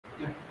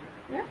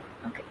Yeah.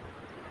 Okay.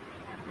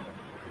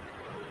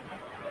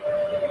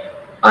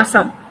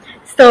 Awesome.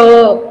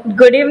 So,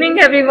 good evening,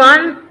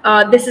 everyone.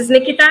 This is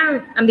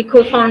Nikita. I'm the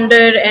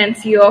co-founder and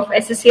CEO of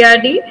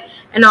SSERD,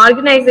 an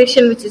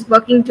organization which is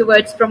working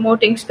towards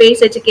promoting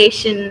space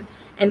education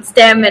and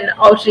STEM and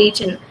outreach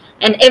and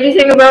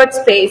everything about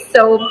space.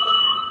 So,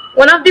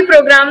 one of the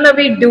programs that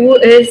we do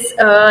is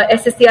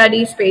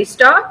SSERD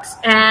SpaceTalks,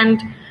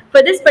 and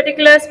for this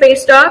particular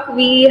space talk,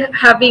 we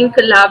have been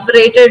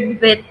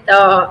collaborated with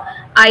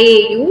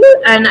IAU,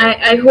 and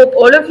I hope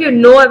all of you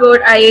know about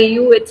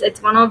IAU.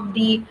 It's one of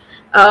the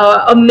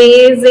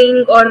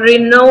amazing or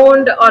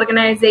renowned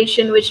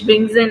organization which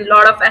brings in a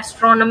lot of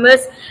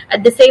astronomers.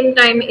 At the same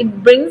time,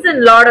 it brings in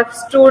a lot of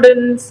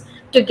students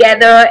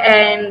together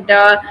and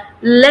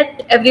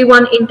let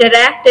everyone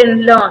interact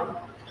and learn.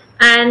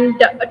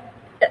 And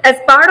as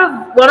part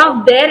of one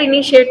of their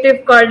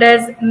initiative called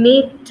as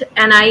Meet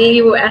an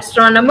IAU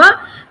Astronomer,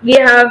 we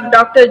have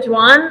Dr.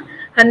 Juan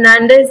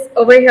Hernandez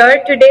over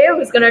here today,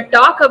 who's going to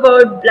talk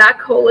about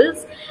black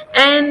holes.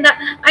 And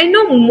I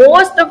know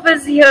most of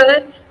us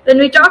here, when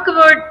we talk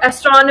about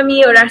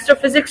astronomy or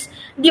astrophysics,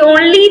 the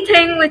only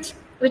thing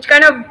which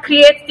kind of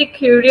creates the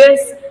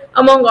curious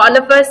among all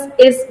of us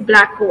is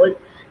black hole.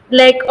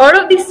 Like out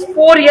of these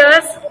 4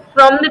 years,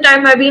 from the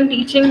time I've been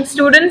teaching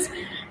students,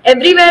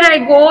 everywhere I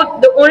go,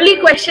 the only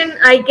question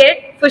I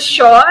get for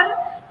sure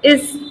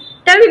is,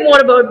 tell me more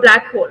about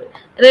black hole,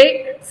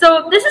 right?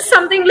 So this is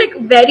something like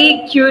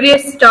very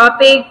curious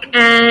topic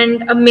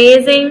and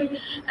amazing.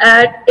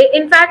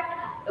 In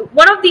fact,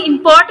 one of the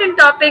important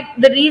topic,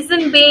 the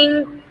reason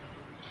being,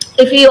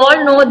 if we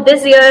all know,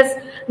 this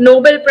year's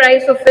Nobel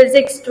Prize for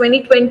Physics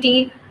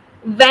 2020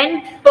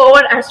 went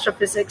for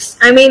astrophysics.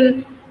 I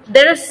mean,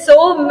 there are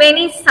so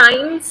many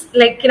science,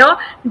 like,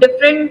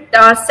 different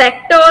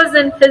sectors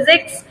in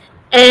physics,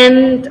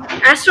 and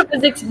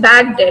astrophysics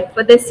bagged it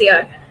for this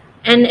year.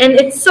 And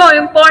it's so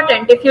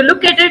important. If you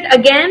look at it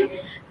again,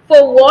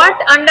 for what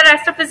under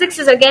astrophysics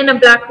is again a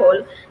black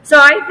hole. So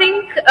I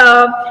think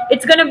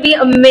it's going to be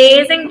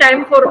amazing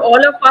time for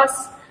all of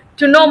us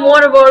to know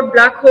more about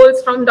black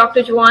holes from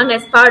Dr. Juan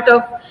as part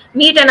of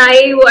Meet an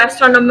IAU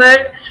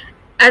Astronomer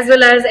as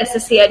well as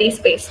SSERD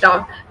Space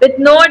Talk. With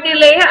no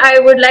delay, I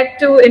would like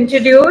to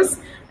introduce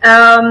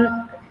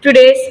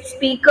today's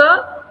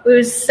speaker, who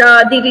is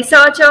the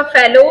researcher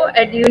fellow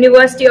at the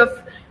University of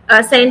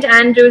St.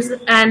 Andrews,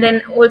 and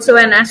then also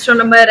an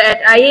astronomer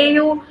at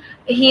IAU.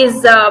 He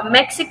is a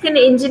Mexican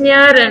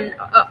engineer and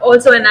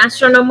also an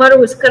astronomer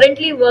who is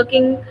currently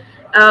working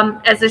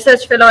as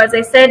research fellow, as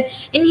I said,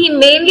 and he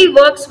mainly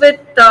works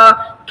with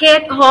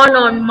Kate Horn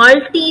on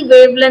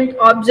multi-wavelength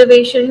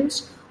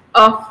observations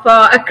of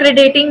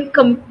accrediting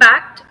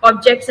compact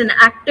objects in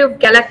active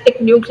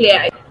galactic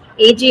nuclei,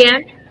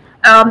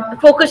 AGN,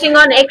 focusing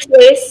on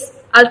X-rays,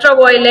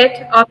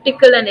 ultraviolet,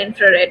 optical, and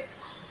infrared.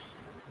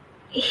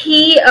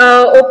 He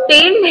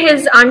obtained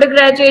his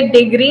undergraduate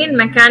degree in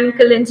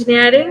mechanical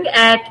engineering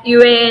at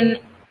UNAM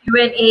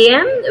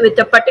with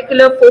a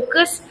particular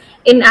focus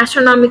in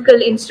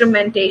astronomical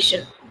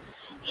instrumentation.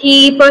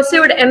 He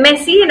pursued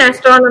MSc in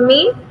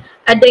astronomy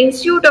at the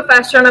Institute of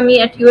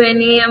Astronomy at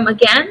UNAM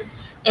again,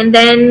 and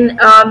then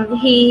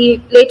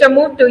he later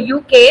moved to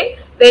UK,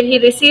 where he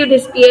received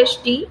his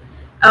PhD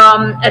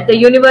at the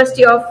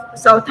University of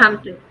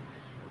Southampton.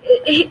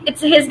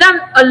 He's done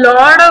a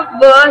lot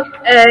of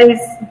work.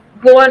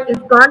 He's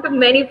gone to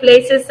many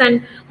places,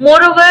 and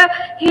moreover,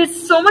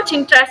 he's so much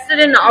interested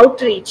in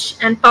outreach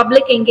and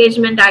public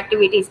engagement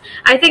activities.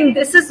 I think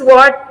this is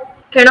what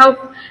kind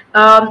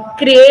of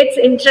creates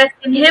interest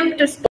in him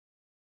to speak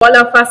to all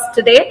of us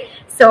today.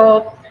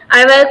 So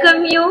I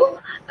welcome you,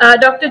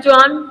 Dr.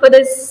 Juan, for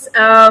this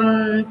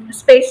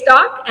space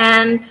talk,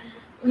 and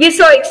we're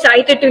so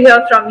excited to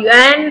hear from you.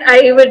 And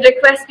I would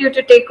request you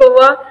to take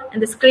over, and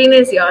the screen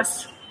is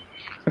yours.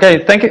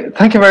 Okay, thank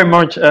you very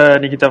much,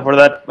 Nikita, for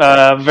that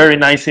very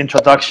nice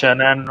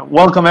introduction, and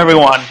welcome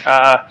everyone.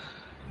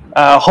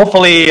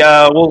 Hopefully,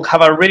 we'll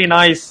have a really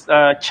nice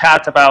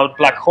chat about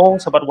black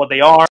holes, about what they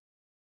are,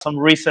 some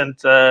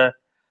recent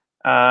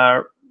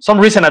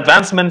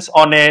advancements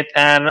on it,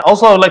 and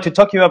also I would like to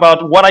talk to you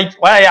about what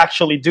I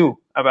actually do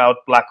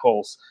about black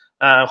holes.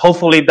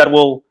 Hopefully, that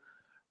will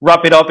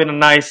wrap it up in a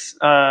nice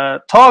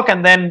talk,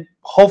 and then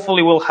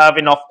hopefully we'll have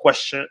enough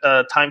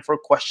time for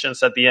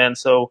questions at the end.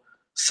 So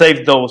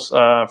save those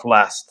for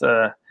last.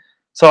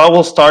 So I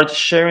will start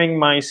sharing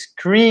my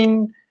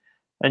screen,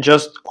 and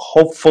just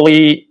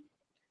hopefully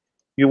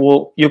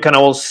you can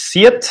all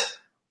see it.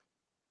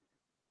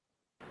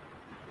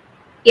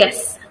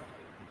 Yes.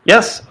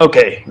 Yes.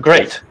 Okay.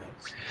 Great.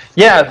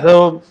 Yeah.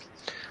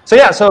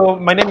 So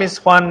my name is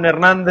Juan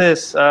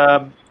Hernandez,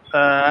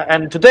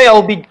 and today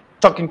I'll be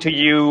talking to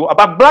you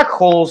about black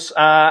holes,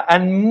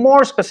 and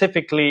more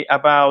specifically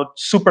about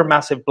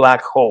supermassive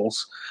black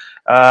holes,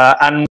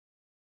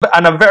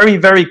 and a very,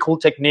 very cool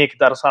technique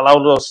that has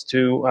allowed us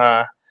to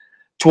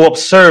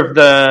observe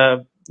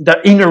the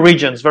inner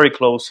regions very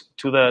close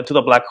to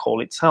the black hole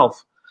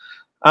itself.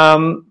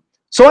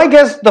 So I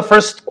guess the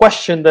first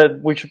question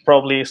that we should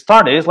probably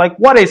start is, like,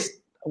 what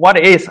is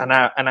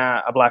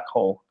a black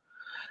hole?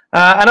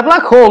 And a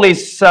black hole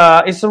is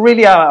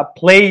really a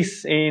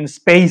place in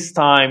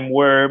space-time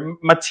where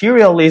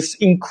material is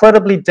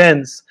incredibly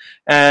dense,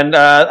 and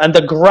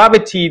the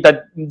gravity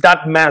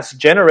that mass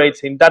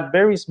generates in that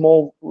very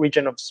small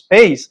region of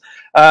space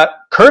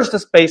curves the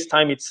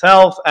space-time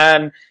itself,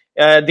 and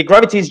the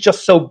gravity is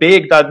just so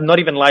big that not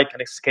even light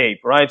can escape,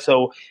 right?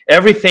 So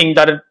everything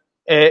that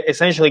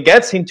essentially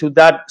gets into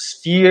that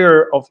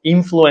sphere of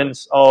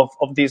influence of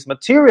this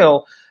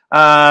material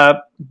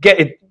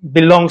it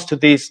belongs to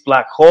this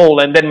black hole,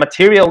 and then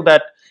material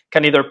that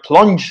can either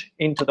plunge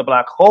into the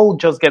black hole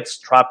just gets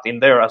trapped in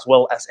there, as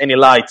well as any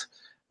light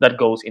that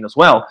goes in as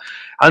well.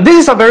 And this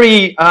is a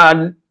very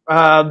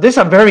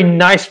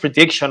nice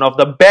prediction of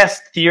the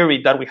best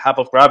theory that we have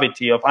of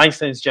gravity, of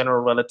Einstein's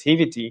general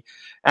relativity.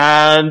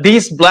 And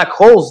these black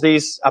holes,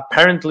 these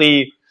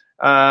apparently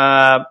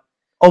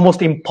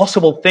almost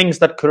impossible things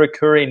that could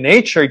occur in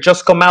nature,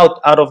 just come out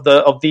of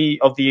the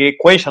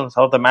equations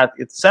of the math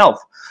itself.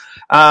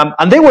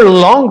 And they were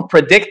long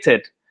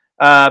predicted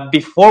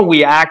before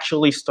we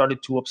actually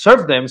started to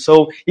observe them.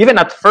 So even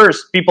at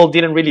first, people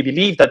didn't really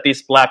believe that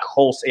these black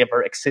holes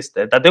ever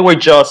existed, that they were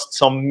just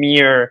some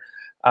mere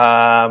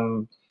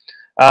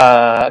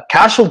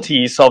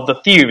casualties of the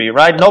theory,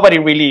 right? Nobody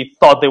really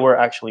thought they were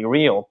actually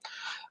real.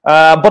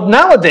 But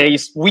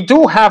nowadays, we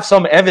do have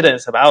some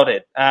evidence about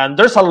it. And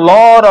there's a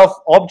lot of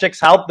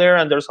objects out there,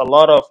 and there's a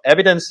lot of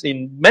evidence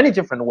in many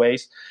different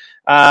ways.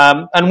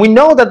 And we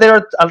know that there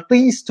are at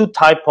least two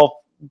types of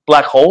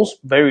black holes,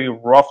 very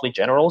roughly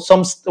general.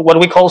 Some what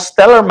we call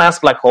stellar mass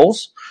black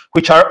holes,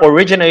 which are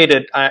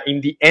originated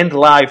in the end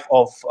life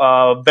of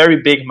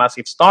very big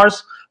massive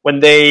stars. When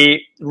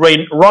they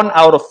run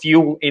out of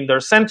fuel in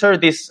their center,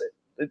 these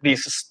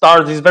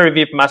stars, these very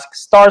big massive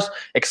stars,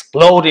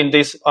 explode in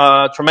this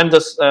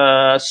tremendous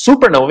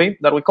supernovae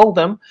that we call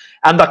them,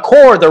 and the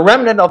core, the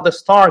remnant of the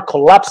star,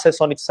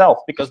 collapses on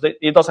itself because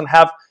it doesn't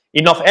have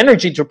enough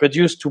energy to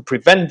produce to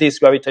prevent this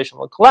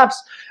gravitational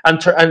collapse,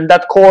 and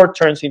that core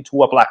turns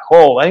into a black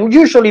hole. And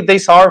usually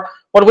these are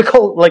what we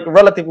call like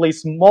relatively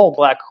small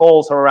black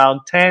holes, around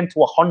 10 to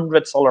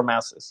 100 solar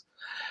masses.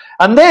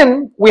 And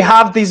then we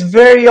have this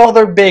very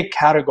other big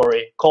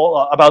category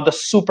called about the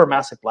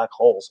supermassive black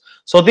holes.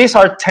 So these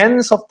are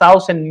tens of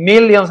thousands,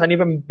 millions, and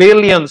even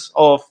billions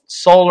of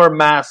solar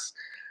mass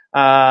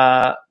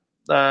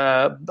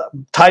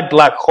type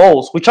black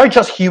holes, which are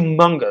just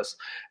humongous,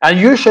 and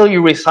usually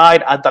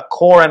reside at the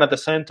core and at the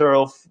center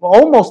of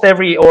almost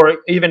every, or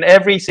even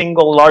every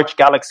single large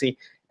galaxy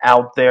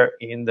out there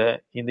in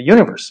the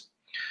universe.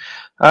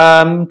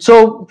 During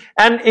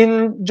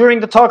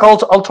the talk,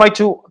 I'll try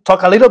to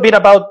talk a little bit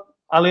about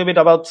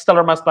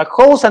stellar mass black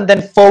holes, and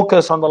then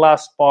focus on the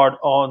last part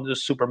on the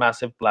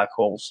supermassive black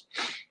holes.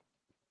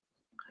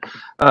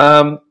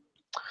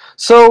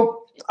 So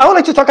I would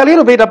like to talk a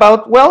little bit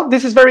about, well,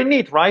 this is very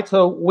neat, right?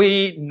 So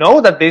we know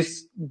that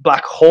these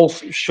black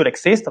holes should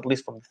exist, at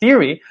least from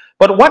theory,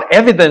 but what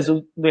evidence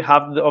do we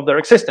have of their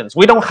existence?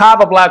 We don't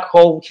have a black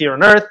hole here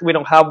on Earth. We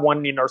don't have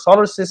one in our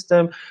solar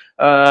system.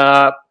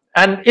 And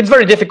it's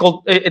very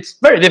difficult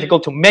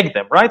to make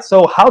them, right?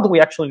 So how do we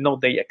actually know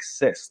they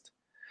exist?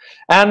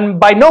 And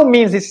by no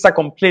means this is a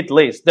complete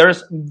list.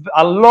 There's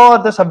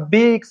a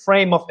big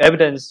frame of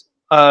evidence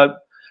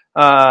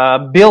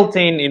built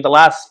in the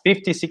last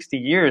 50, 60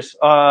 years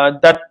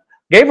that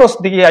gave us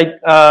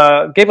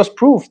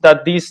proof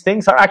that these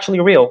things are actually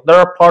real. They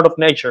are part of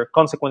nature,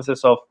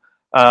 consequences of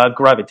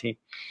gravity.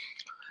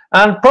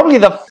 And probably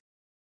the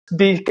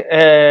big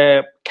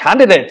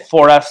candidate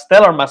for a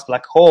stellar mass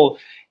black hole,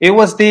 it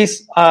was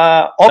this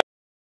object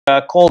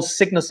called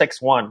Cygnus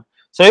X1.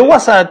 So it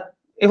was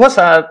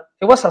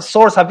a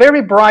source, a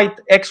very bright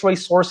X-ray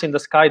source in the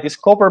sky,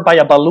 discovered by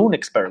a balloon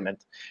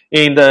experiment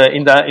in the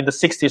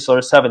 60s or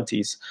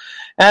 70s.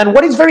 And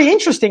what is very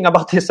interesting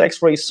about this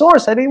X-ray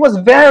source, that it was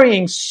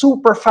varying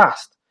super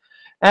fast.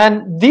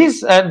 And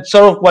this,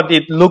 sort of what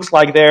it looks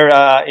like there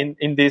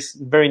in this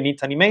very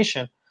neat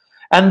animation.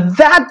 And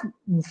that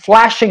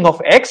flashing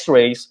of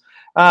X-rays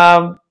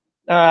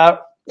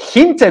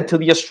hinted to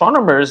the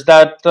astronomers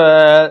that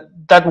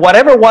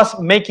whatever was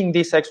making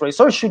this X-ray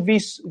source should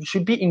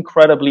be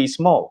incredibly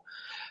small.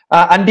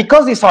 And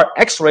because these are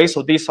X-rays,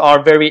 so these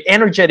are very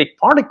energetic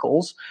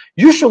particles,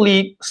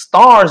 usually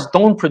stars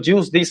don't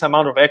produce this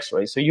amount of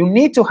X-rays. So you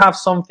need to have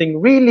something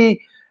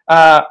really,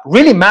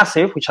 really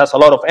massive, which has a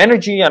lot of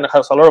energy and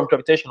has a lot of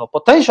gravitational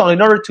potential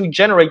in order to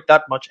generate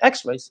that much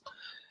X-rays.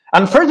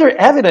 And further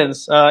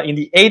evidence in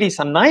the 80s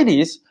and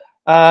 90s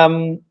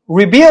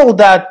revealed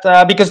that,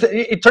 because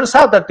it turns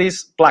out that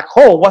this black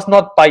hole was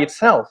not by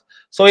itself.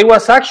 So it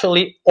was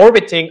actually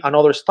orbiting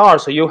another star.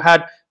 So you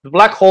had the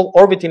black hole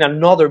orbiting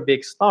another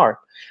big star.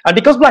 And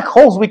because black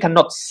holes, we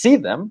cannot see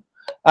them,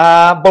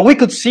 but we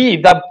could see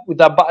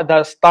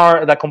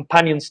the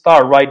companion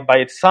star right by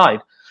its side.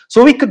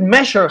 So we could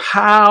measure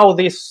how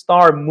this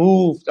star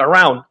moved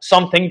around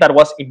something that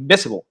was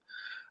invisible.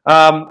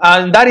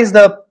 And that is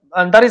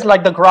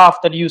like the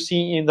graph that you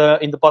see in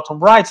the bottom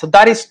right. So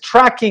that is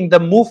tracking the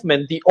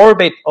movement, the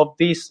orbit of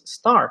this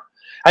star.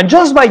 And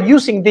just by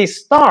using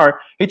this star,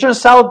 it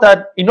turns out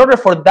that in order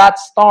for that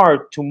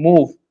star to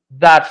move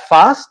that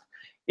fast,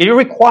 it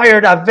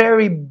required a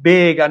very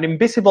big, an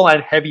invisible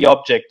and heavy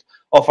object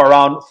of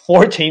around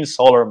 14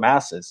 solar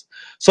masses.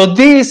 So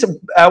this,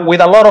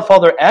 with a lot of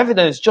other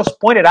evidence, just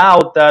pointed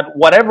out that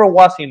whatever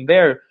was in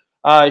there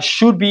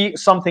should be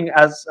something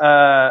as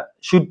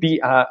should be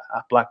a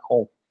black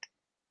hole.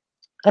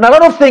 And a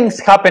lot of things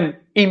happen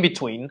in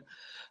between,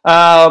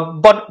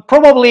 but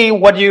probably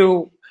what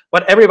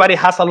everybody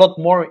has a lot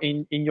more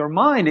in your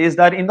mind is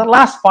that in the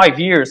last 5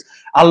 years,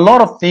 a lot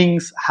of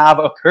things have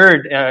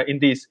occurred in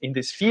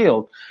this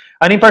field.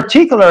 And in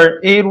particular,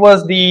 it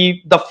was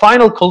the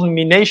final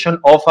culmination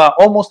of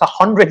almost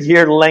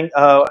 100-year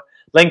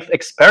length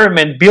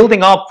experiment,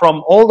 building up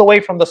from all the way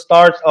from the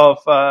start of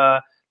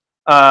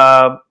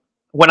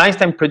when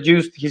Einstein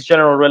produced his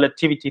general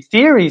relativity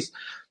theories.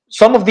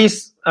 Some of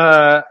these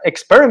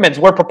experiments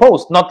were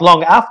proposed not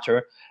long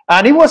after,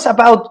 and it was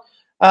about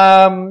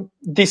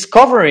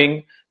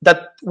discovering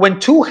that when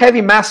two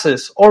heavy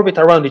masses orbit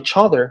around each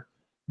other,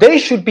 they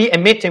should be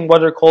emitting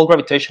what are called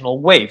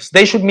gravitational waves.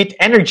 They should emit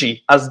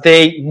energy as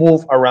they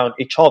move around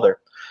each other.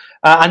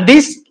 And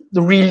this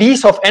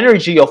release of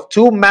energy of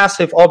two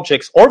massive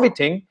objects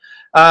orbiting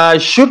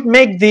should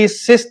make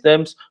these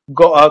systems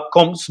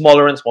come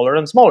smaller and smaller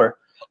and smaller.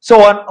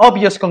 So an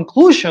obvious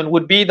conclusion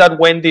would be that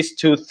when these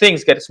two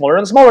things get smaller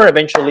and smaller,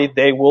 eventually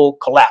they will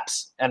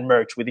collapse and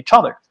merge with each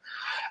other.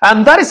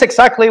 And that is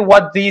exactly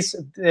what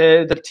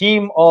the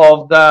team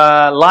of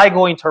the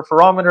LIGO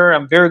interferometer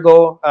and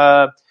Virgo,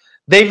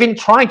 they've been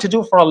trying to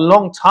do for a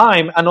long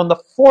time. And on the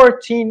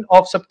 14th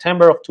of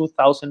September of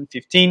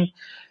 2015,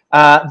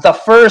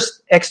 the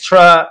first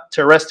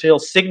extraterrestrial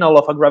signal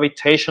of a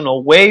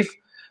gravitational wave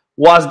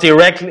was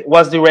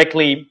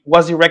directly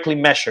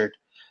measured.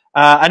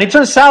 And it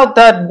turns out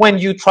that when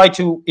you try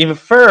to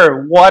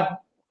infer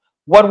what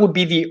would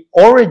be the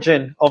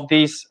origin of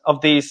this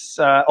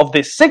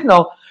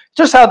signal, it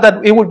turns out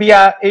that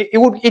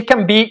it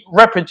can be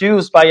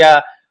reproduced by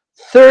a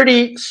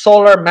 30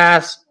 solar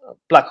mass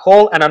black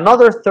hole and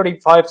another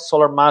 35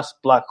 solar mass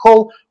black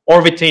hole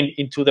orbiting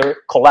into their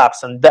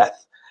collapse and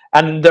death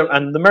and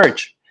the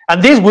merge.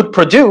 And this would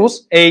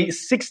produce a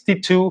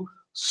 62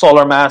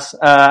 solar mass,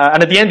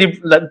 and at the end,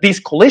 this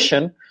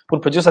collision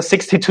would produce a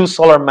 62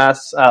 solar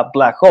mass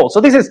black hole. So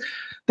this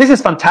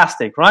is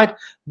fantastic, right?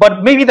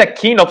 But maybe the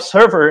keen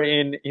observer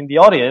in the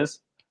audience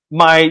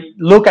might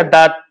look at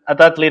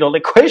that little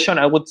equation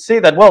and would say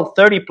that, well,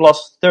 30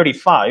 plus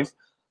 35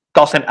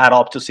 doesn't add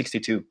up to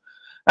 62.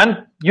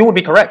 And you would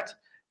be correct.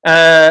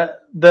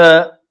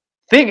 The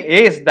thing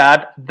is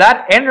that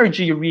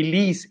energy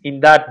release in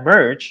that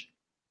merge,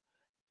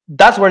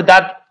 that's where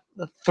that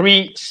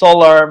 3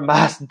 solar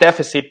mass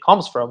deficit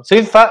comes from. So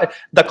in fact,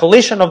 the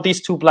collision of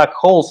these two black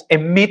holes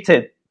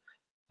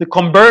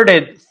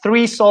converted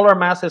 3 solar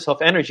masses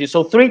of energy.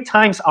 So 3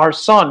 times our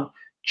sun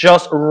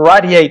just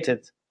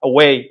radiated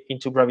away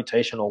into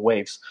gravitational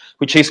waves,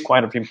 which is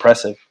quite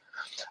impressive.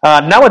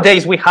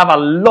 Nowadays, we have a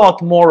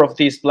lot more of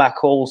these black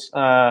holes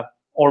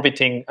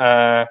orbiting,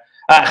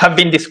 have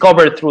been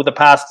discovered through the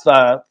past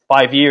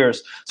 5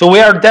 years. So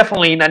we are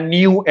definitely in a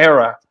new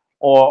era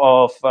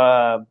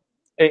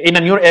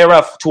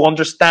to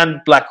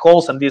understand black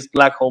holes and these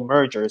black hole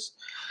mergers.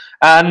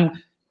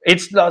 And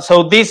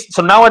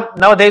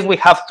nowadays we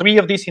have 3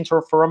 of these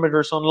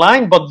interferometers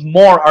online, but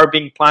more are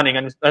being planning,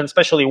 and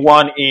especially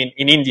one in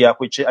India,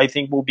 which I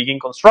think will begin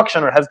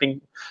construction or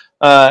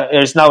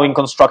is now in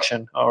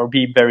construction or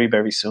be very,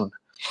 very soon.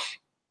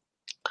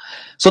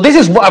 So this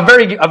is a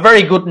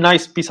very good,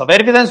 nice piece of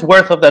evidence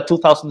worth of the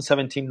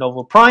 2017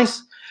 Nobel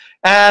Prize.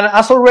 And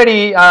as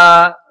already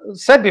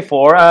said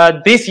before,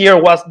 this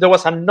year there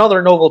was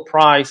another Nobel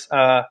Prize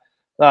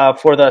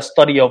for the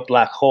study of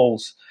black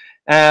holes.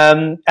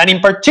 And in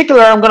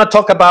particular, I'm going to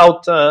talk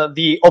about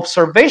the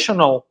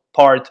observational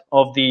part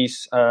of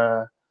this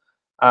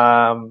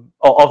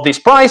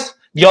prize.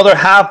 The other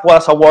half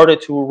was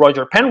awarded to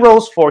Roger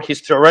Penrose for his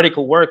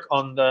theoretical work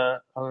on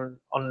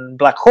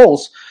black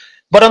holes.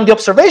 But on the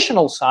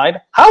observational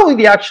side, how did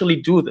he actually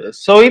do this?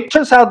 So it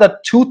turns out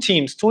that 2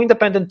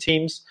 independent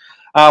teams,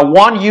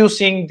 one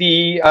using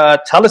the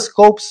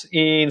telescopes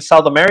in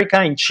South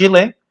America, in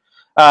Chile,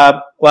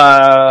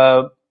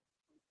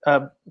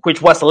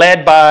 which was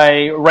led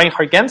by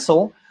Reinhard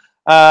Genzel,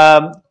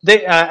 and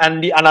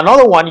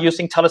another one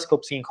using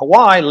telescopes in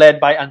Hawaii, led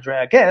by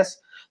Andrea Ghez.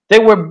 They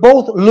were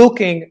both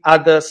looking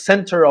at the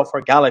center of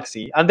our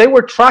galaxy, and they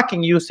were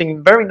tracking,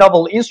 using very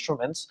novel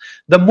instruments,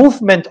 the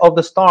movement of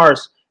the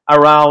stars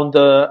around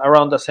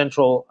the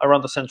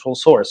central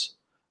source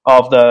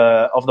of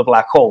the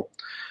black hole.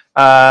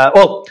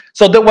 What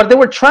they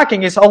were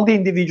tracking is all the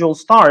individual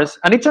stars,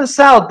 and it turns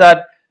out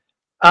that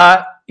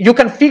you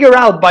can figure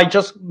out by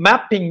just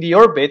mapping the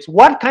orbits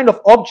what kind of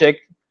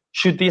object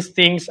should these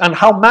things, and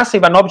how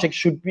massive an object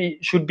should be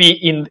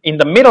in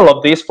the middle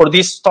of this for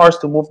these stars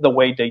to move the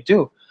way they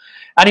do.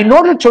 And in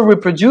order to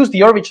reproduce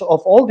the orbits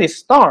of all these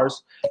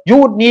stars, you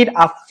would need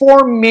a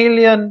 4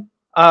 million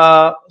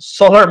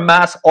solar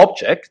mass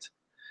object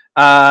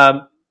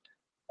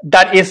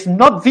that is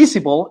not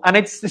visible, and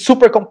it's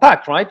super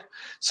compact, right?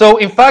 So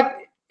in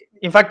fact,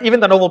 even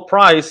the Nobel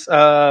Prize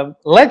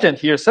legend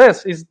here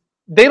says is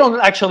they don't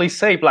actually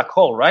say black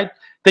hole, right?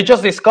 They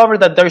just discovered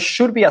that there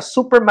should be a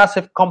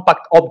supermassive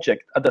compact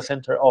object at the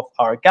center of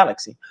our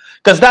galaxy,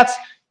 because that's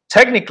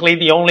technically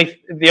the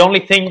only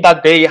thing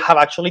that they have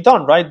actually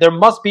done, right? There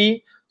must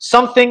be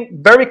something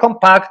very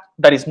compact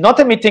that is not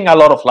emitting a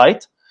lot of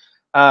light,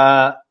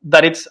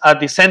 that it's at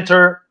the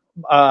center,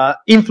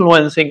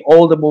 influencing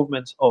all the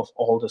movements of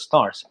all the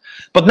stars.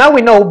 But now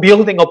we know,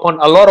 building upon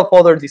a lot of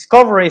other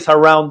discoveries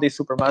around this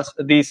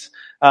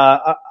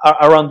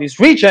around this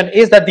region,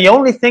 is that the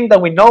only thing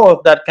that we know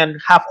of that can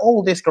have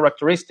all these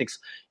characteristics,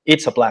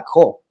 it's a black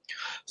hole.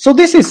 So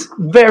this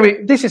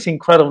is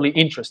incredibly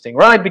interesting,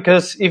 right?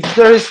 Because if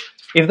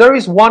there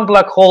is one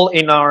black hole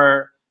in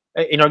our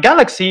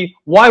galaxy,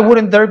 why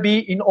wouldn't there be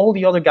in all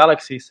the other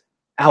galaxies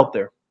out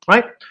there,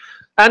 right?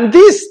 And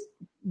this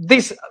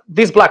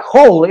black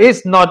hole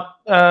is not,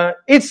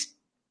 it's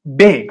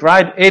big,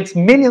 right? It's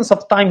millions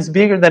of times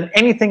bigger than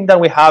anything that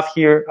we have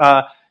here,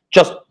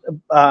 just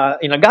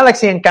in a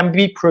galaxy, and can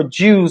be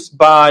produced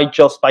by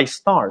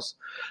stars.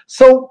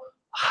 So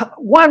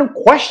one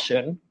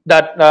question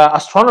that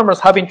astronomers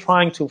have been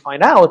trying to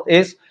find out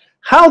is,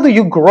 how do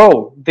you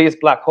grow these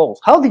black holes?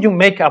 How do you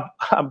make a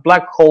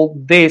black hole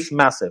this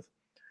massive?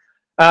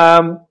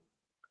 And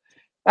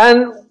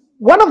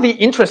one of the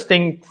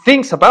interesting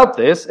things about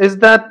this is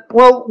that,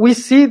 well, we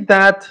see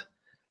that,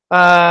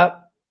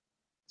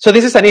 so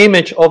this is an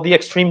image of the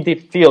extreme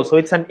deep field. So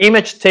it's an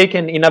image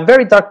taken in a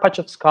very dark patch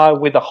of sky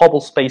with the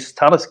Hubble Space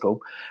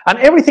Telescope. And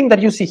everything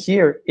that you see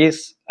here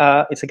is,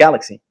 it's a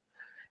galaxy.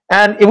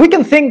 And if we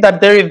can think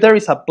that if there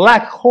is a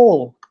black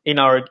hole in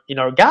our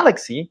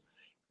galaxy,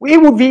 it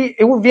would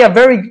be a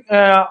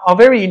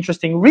very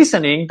interesting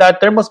reasoning that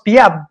there must be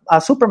a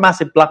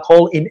supermassive black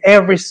hole in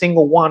every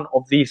single one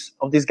of these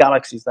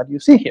galaxies that you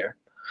see here.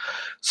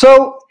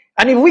 So,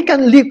 and if we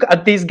can look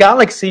at these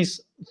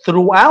galaxies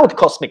throughout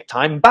cosmic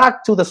time,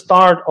 back to the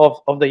start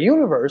of the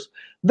universe,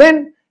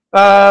 then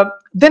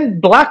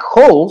black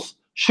holes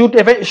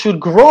should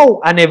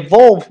grow and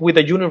evolve with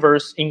the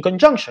universe in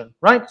conjunction,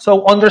 right?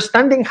 So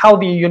understanding how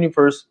the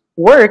universe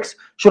works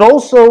should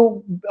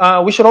also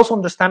we should also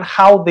understand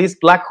how these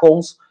black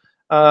holes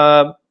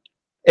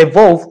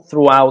evolve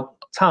throughout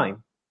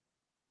time.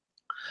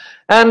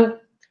 And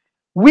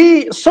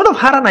we sort of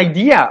had an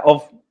idea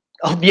of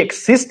the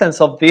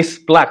existence of these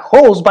black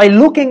holes by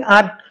looking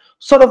at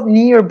sort of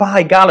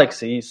nearby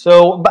galaxies.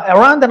 So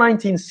around the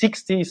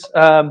 1960s,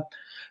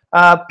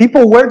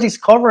 people were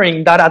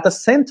discovering that at the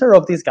center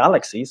of these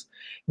galaxies,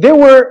 there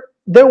were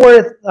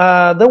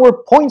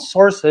point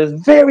sources,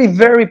 very,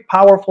 very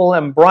powerful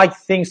and bright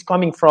things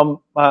coming from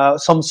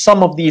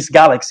some of these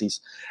galaxies,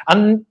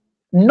 and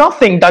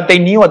nothing that they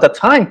knew at the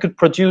time could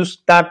produce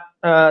that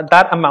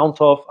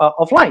amount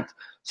of light.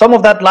 Some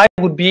of that light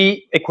would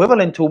be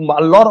equivalent to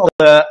a lot of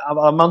the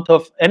amount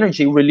of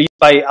energy released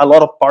by a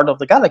lot of part of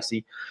the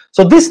galaxy.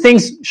 So these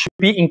things should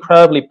be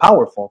incredibly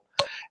powerful.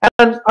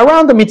 And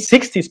around the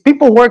mid-60s,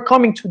 people were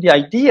coming to the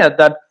idea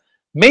that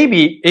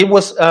maybe it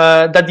was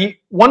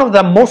one of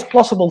the most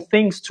plausible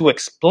things to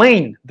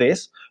explain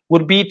this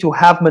would be to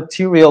have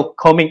material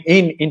coming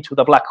into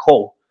the black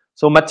hole.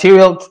 So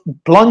material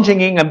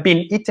plunging in and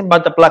being eaten by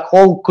the black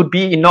hole could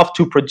be enough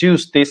to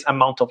produce this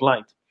amount of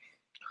light.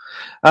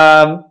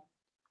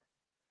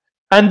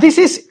 And this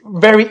is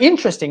very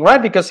interesting,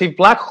 right? Because if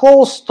black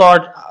holes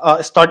start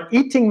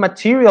eating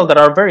material that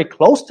are very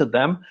close to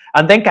them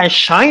and then can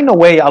shine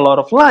away a lot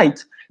of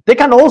light, they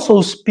can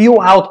also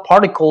spew out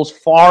particles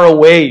far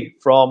away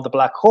from the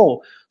black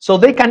hole. So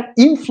they can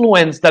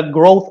influence the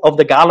growth of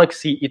the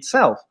galaxy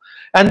itself.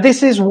 And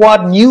this is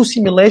what new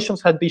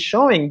simulations have been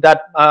showing,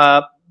 that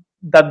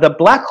the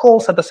black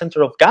holes at the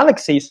center of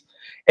galaxies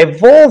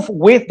evolve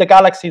with the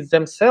galaxies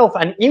themselves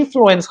and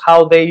influence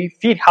how they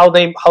feed, how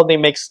they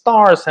make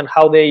stars, and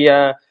how they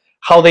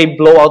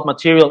blow out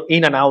material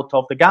in and out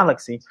of the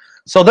galaxy.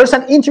 So there's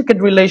an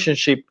intricate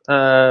relationship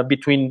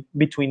between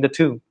the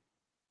two.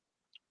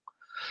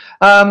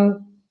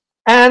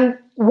 And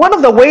one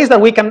of the ways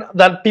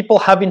that people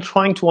have been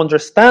trying to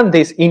understand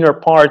this inner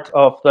part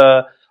of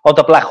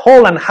the black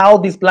hole and how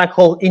this black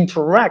hole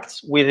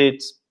interacts with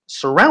its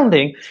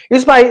surrounding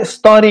is by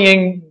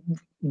studying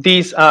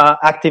these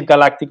active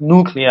galactic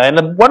nuclei.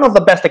 And one of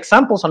the best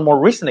examples, and more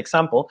recent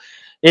example,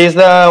 is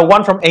the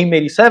one from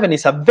AIM-87.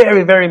 It's a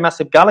very, very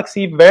massive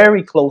galaxy,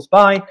 very close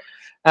by.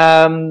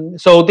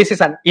 So this is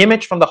an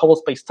image from the Hubble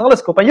Space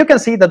Telescope, and you can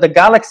see that the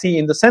galaxy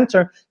in the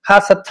center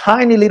has a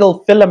tiny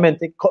little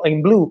filament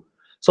in blue.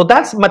 So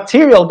that's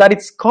material that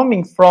it's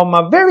coming from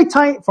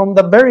from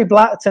the very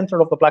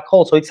center of the black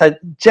hole. So it's a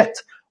jet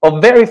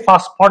of very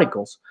fast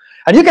particles.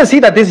 And you can see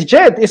that this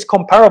jet is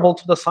comparable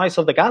to the size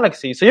of the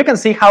galaxy. So you can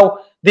see how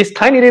this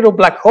tiny little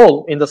black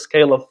hole in the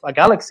scale of a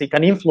galaxy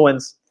can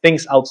influence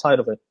things outside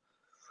of it.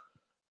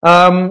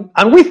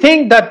 And we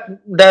think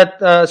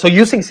so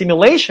using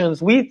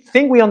simulations, we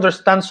think we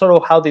understand sort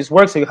of how this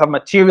works. So you have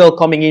material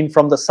coming in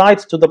from the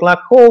sides to the black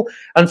hole,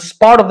 and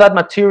part of that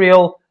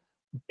material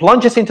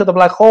plunges into the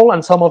black hole,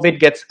 and some of it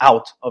gets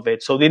out of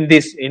it. So in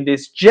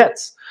these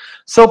jets.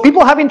 So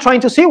people have been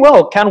trying to see,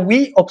 well, can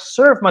we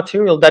observe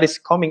material that is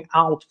coming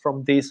out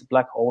from this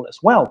black hole as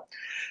well?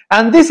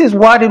 And this is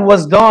what it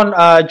was done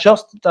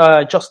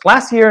just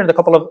last year and a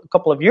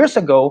couple of years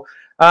ago.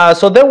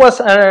 So there was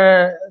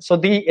so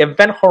the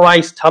Event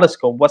Horizon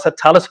telescope was a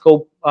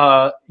telescope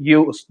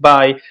used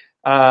by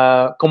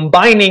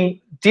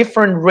combining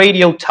different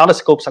radio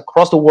telescopes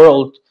across the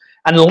world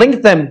and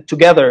link them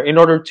together in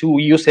order to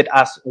use it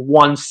as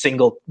one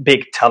single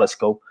big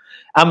telescope.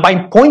 And by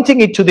pointing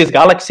it to this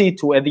galaxy,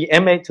 to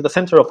the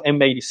center of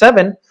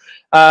M87,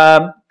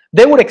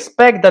 they would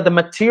expect that the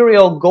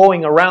material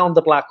going around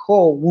the black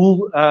hole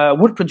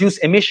would produce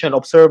emission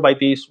observed by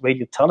these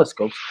radio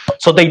telescopes.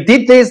 So they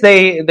did this,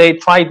 they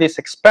tried this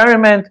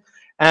experiment,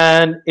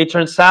 and it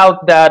turns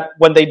out that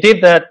when they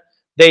did that,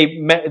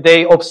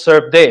 they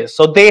observed this.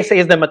 So this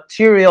is the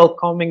material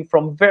coming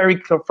from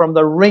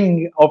the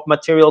ring of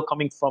material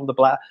coming from the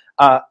black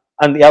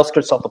and the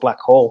outskirts of the black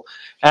hole.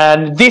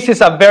 And this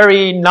is a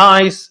very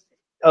nice.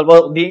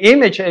 Well, the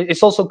image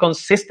is also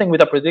consistent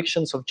with the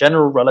predictions of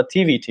general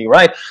relativity,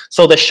 right?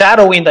 So the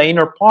shadow in the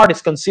inner part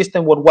is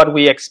consistent with what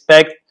we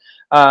expect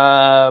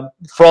from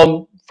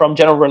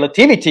general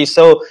relativity.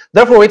 So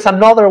therefore, it's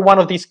another one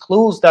of these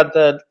clues that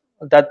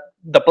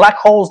the black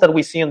holes that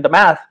we see in the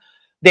math,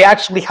 they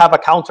actually have a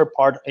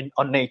counterpart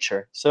on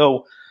nature.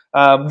 So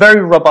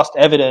very robust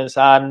evidence.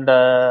 And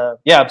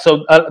yeah,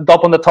 so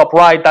up on the top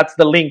right, that's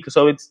the link.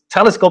 So it's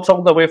telescopes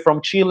all the way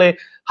from Chile,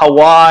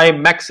 Hawaii,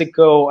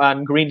 Mexico,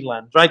 and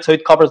Greenland, right? So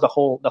it covers the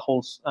whole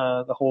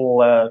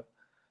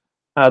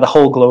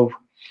globe.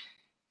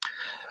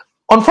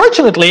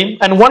 Unfortunately,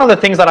 and one of the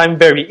things that I'm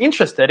very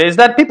interested in is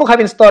that people have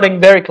been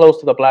studying very close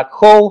to the black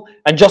hole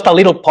and just a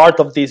little part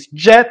of this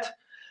jet.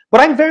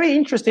 But I'm very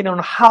interested in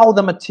how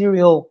the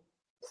material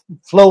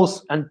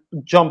flows and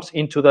jumps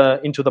into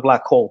the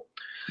black hole.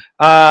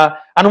 And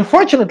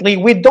unfortunately,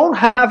 we don't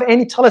have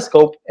any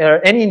telescope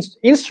or any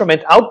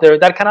instrument out there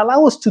that can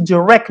allow us to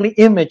directly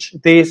image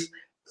this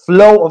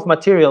flow of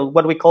material,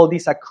 what we call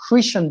this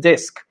accretion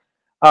disk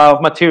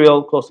of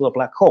material close to the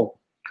black hole.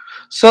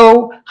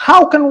 So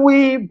how can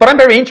we, but I'm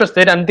very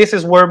interested, and this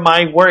is where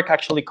my work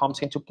actually comes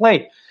into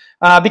play,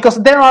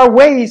 because there are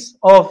ways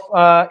of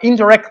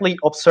indirectly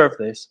observe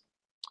this.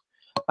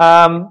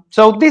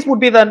 So this would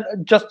be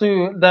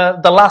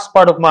the last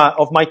part of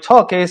my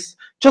talk is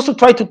just to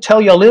try to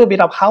tell you a little bit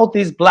of how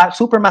these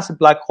supermassive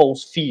black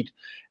holes feed,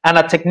 and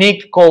a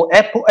technique called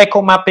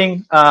echo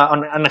mapping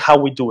and how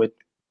we do it.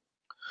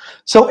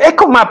 So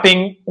echo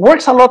mapping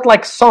works a lot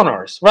like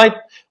sonars, right?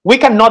 We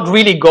cannot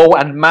really go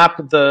and map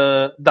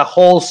the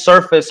whole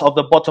surface of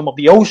the bottom of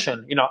the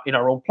ocean in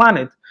our own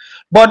planet,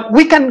 but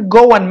we can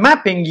go and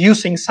mapping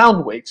using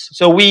sound waves.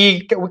 So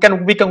we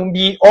can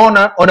be on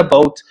a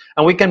boat,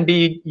 and we can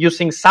be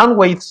using sound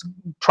waves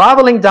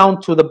traveling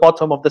down to the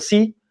bottom of the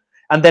sea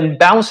and then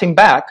bouncing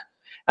back.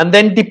 And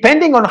then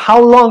depending on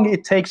how long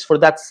it takes for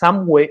that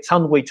sound wave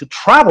to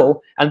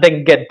travel and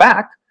then get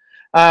back,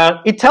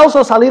 it tells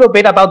us a little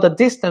bit about the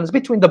distance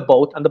between the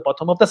boat and the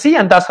bottom of the sea,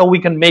 and that's how we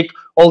can make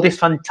all these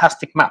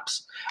fantastic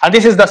maps. And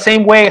this is the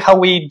same way how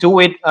we do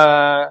it,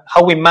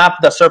 how we map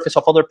the surface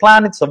of other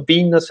planets, of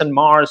Venus and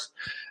Mars.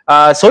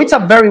 So it's a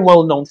very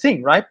well-known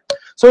thing, right?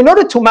 So in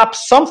order to map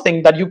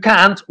something that you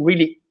can't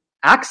really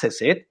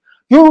access it,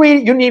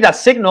 you need a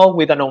signal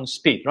with a known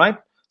speed, right?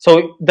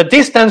 So the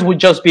distance would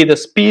just be the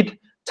speed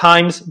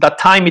times the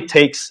time it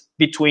takes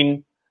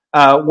between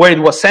where it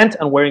was sent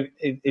and where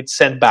it's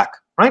sent back,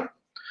 right?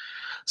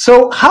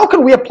 So how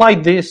can we apply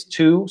this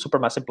to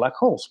supermassive black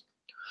holes?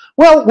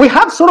 Well, we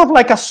have sort of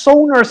like a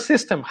sonar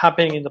system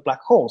happening in the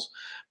black holes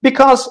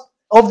because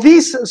of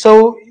these.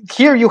 So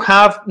here you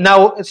have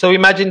now, so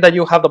imagine that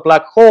you have the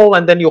black hole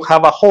and then you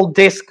have a whole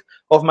disk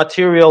of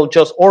material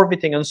just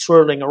orbiting and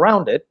swirling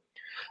around it.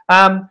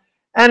 And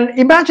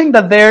imagine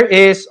that there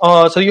is,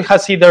 so you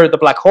see there the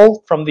black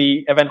hole from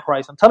the Event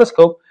Horizon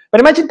telescope, but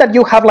imagine that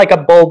you have like a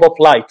bulb of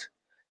light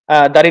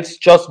that it's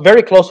just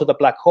very close to the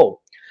black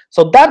hole.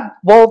 So that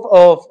bulb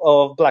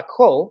of black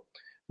hole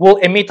will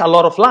emit a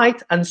lot of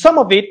light, and some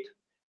of it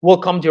will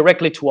come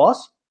directly to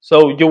us.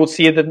 So you will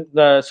see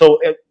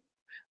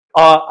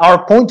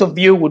our point of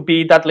view would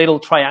be that little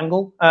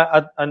triangle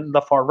on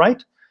the far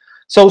right.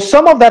 So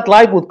some of that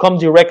light would come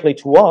directly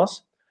to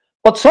us,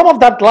 but some of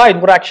that light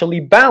would actually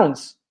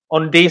bounce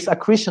on this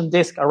accretion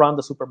disk around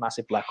the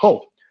supermassive black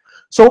hole.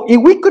 So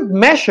if we could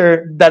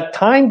measure the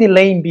time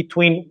delay in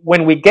between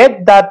when we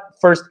get that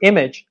first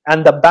image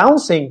and the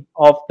bouncing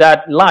of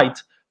that light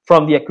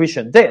from the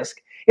accretion disk,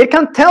 it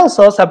can tell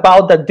us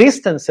about the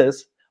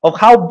distances of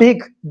how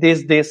big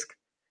this disk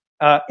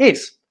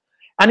is.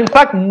 And in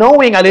fact,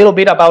 knowing a little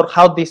bit about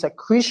how this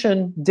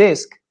accretion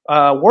disk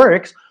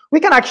works,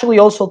 we can actually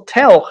also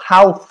tell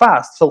how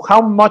fast, so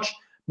how much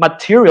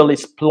material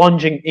is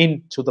plunging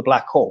into the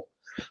black hole.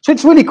 So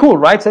it's really cool,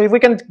 right? So if we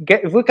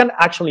can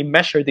actually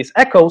measure these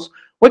echoes,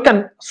 we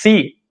can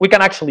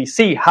actually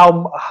see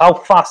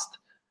how fast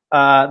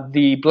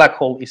the black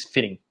hole is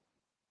fitting.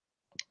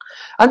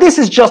 And this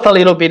is just a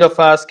little bit of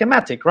a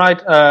schematic,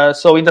 right?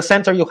 So in the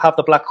center, you have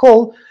the black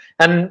hole.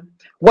 And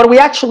what we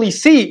actually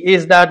see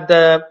is that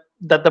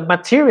the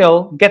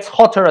material gets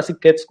hotter as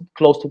it gets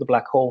close to the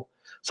black hole.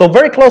 So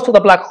very close to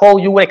the black hole,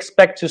 you would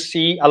expect to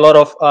see a lot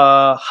of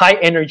high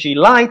energy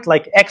light,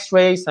 like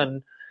X-rays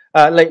and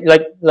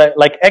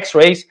like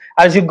X-rays.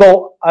 As you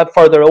go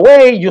further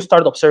away, you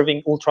start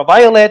observing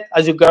ultraviolet.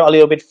 As you go a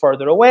little bit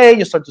further away,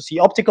 you start to see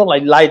optical,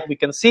 like light we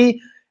can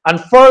see. And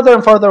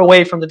further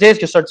away from the disk,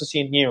 you start to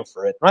see near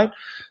infrared, right?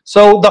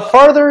 So the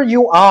further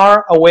you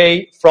are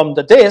away from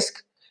the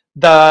disk,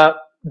 the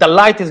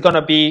light is going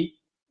to be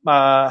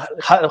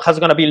has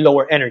going to be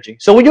lower energy.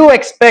 So you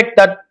expect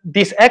that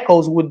these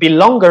echoes would be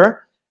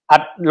longer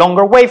at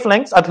longer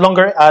wavelengths, at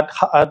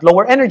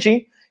lower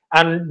energy,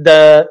 and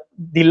the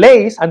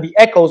delays and the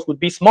echoes would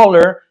be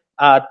smaller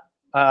at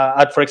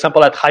for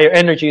example, at higher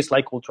energies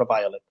like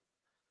ultraviolet.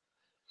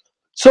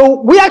 So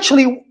we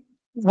actually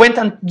went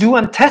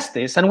and test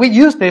this, and we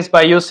used this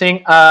by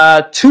using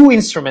two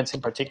instruments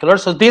in particular.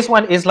 So this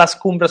one is Las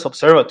Cumbres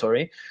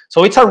Observatory.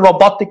 So it's a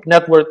robotic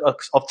network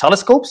of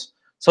telescopes.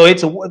 So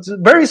it's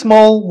very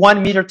small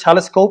 1 meter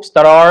telescopes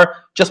that are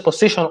just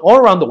positioned all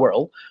around the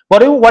world.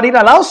 But what it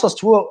allows us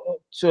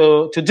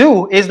to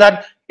do is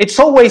that it's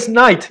always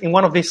night in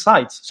one of these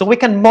sites. So we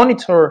can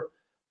monitor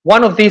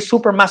one of these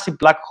supermassive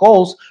black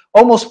holes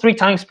almost 3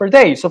 times per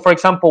day. So for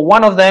example,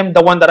 one of them,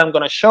 the one that I'm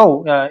going to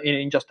show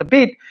in just a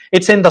bit,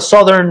 it's in the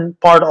southern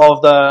part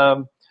of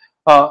the,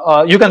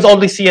 you can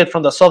only see it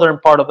from the southern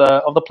part of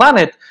the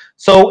planet.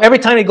 So every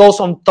time it goes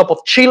on top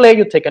of Chile,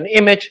 you take an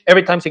image.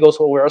 Every time it goes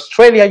over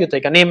Australia, you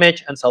take an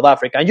image, and South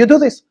Africa. And you do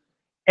this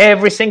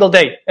every single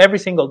day.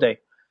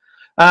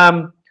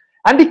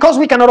 And because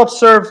we cannot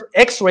observe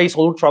X-rays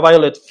or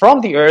ultraviolet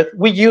from the Earth,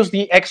 we use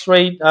the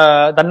X-ray,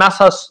 the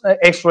NASA's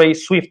X-ray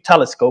Swift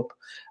telescope,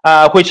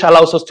 which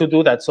allows us to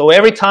do that. So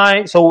every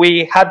time, so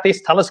we had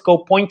this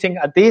telescope pointing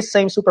at this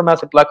same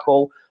supermassive black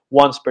hole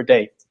once per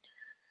day.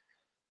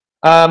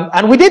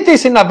 And we did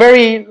this in a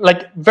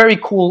very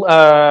cool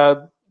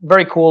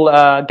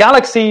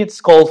galaxy.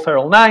 It's called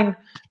Ferrel 9.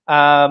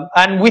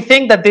 And we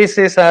think that this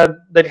is that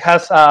it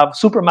has a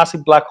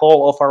supermassive black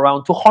hole of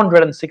around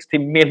 260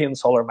 million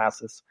solar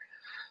masses.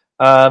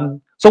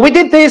 So we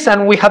did this,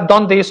 and we have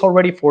done this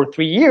already for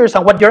 3 years.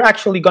 And what you're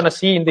actually going to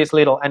see in this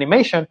little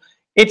animation,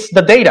 it's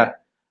the data.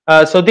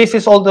 So this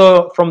is all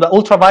from the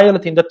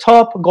ultraviolet in the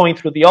top, going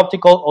through the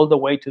optical, all the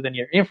way to the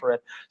near infrared.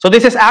 So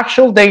this is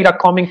actual data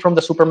coming from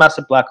the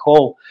supermassive black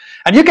hole.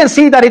 And you can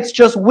see that it's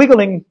just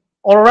wiggling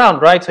all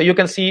around, right? So you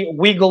can see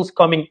wiggles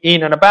coming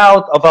in and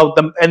about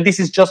them. And this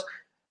is just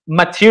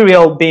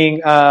material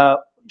being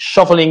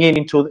shuffling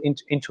into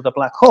the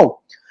black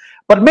hole.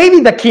 But maybe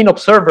the keen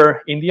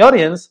observer in the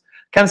audience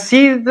can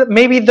see that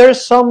maybe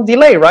there's some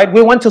delay, right?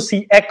 We want to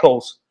see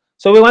echoes.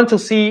 So we want to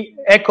see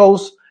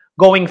echoes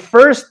going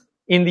first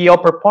in the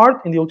upper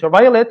part, in the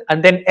ultraviolet,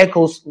 and then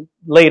echoes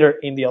later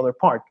in the other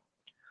part.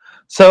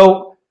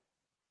 So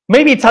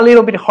maybe it's a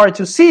little bit hard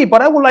to see,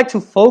 but I would like to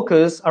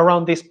focus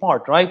around this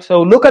part, right?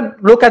 So look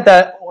at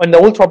the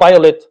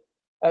ultraviolet,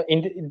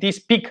 in this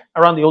peak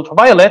around the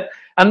ultraviolet,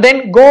 and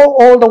then go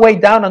all the way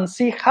down and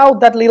see how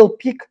that little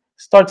peak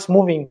starts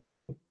moving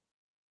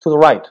to the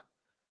right.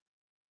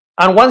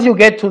 And once you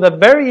get to the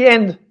very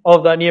end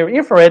of the near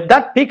infrared,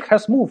 that peak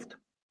has moved.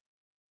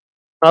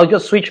 I'll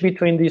just switch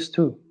between these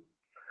two.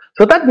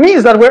 So that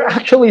means that we're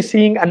actually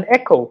seeing an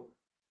echo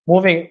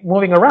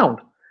moving around.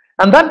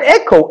 And that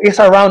echo is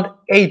around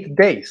 8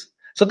 days.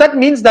 So that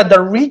means that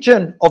the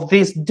region of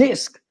this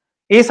disk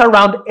is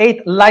around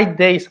 8 light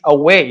days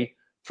away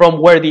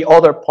from where the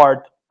other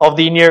part of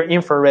the near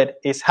infrared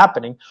is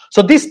happening.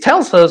 So this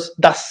tells us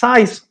the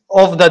size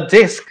of the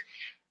disk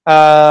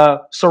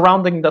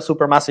surrounding the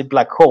supermassive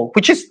black hole,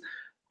 which is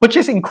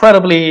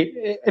incredibly,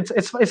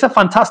 it's a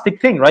fantastic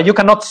thing, right? You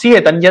cannot see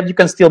it, and yet you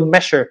can still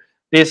measure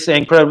these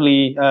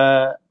incredibly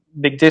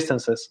big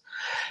distances.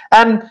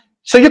 And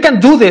so you can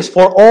do this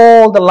for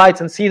all the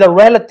lights and see the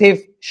relative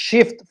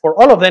shift for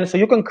all of them, so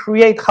you can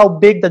create how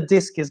big the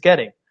disk is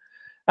getting.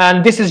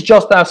 And this is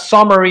just a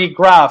summary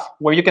graph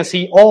where you can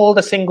see all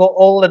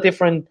the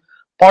different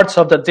parts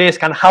of the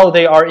disk and how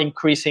they are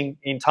increasing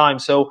in time.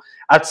 So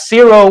at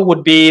 0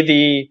 would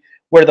be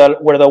where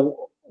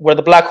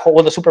the black hole,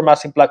 where the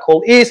supermassive black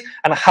hole is,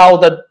 and how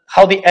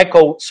the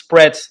echo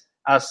spreads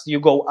as you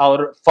go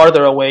out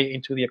farther away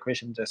into the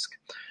accretion disk.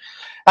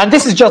 And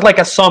this is just like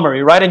a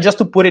summary, right? And just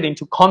to put it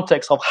into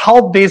context of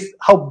how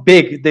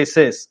big this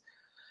is.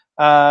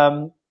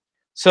 This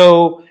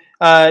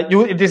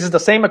is the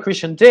same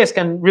accretion disk,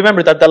 and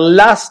remember that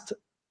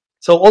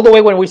so all the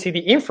way when we see the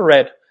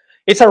infrared,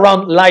 it's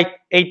around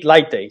 8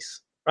 light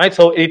days, right?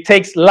 So it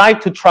takes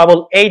light to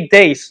travel 8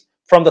 days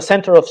from the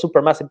center of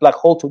supermassive black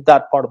hole to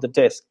that part of the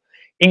disk.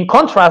 In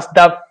contrast,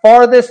 the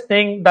farthest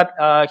thing that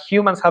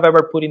humans have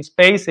ever put in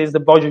space is the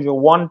Voyager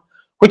 1,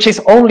 which is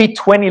only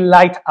 20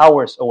 light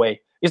hours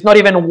away. It's not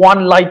even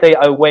 1 light day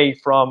away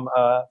from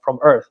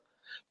Earth.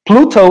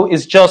 Pluto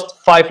is just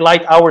 5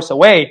 light hours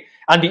away,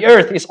 and the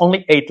Earth is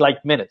only 8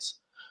 light minutes.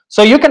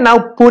 So you can now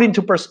put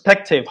into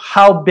perspective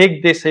how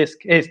big this is.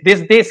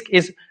 This disk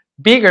is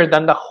bigger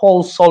than the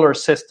whole solar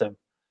system,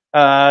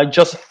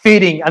 just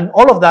fitting, and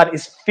all of that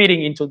is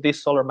fitting into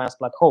this solar mass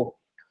black hole.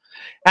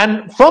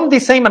 And from the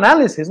same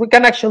analysis, we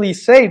can actually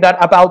say that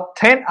about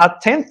a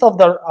tenth of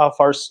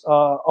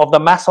the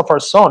mass of our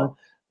sun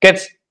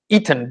gets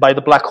eaten by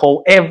the black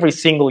hole every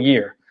single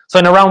year. So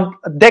in around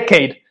a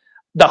decade,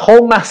 the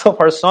whole mass of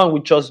our sun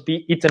would just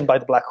be eaten by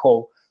the black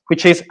hole,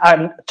 which is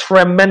a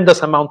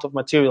tremendous amount of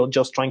material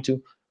just trying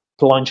to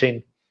plunge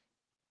in.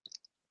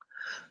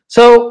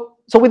 So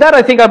with that,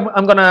 I think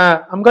I'm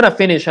gonna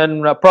finish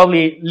and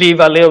probably leave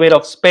a little bit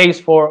of space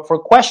for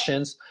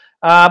questions.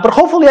 But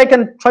hopefully I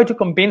can try to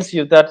convince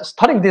you that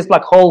studying these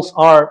black holes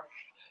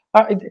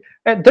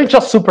they're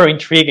just super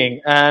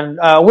intriguing, and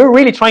we're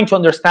really trying to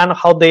understand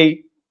how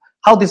these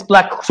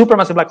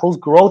supermassive black holes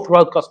grow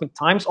throughout cosmic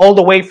times, all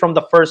the way from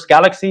the first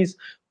galaxies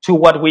to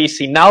what we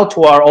see now,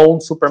 to our own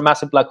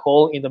supermassive black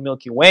hole in the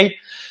Milky Way.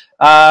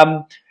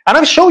 And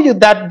I've shown you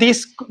that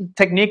this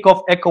technique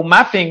of echo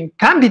mapping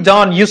can be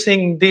done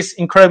using this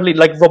incredibly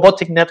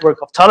robotic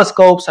network of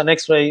telescopes and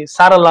X-ray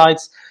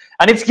satellites.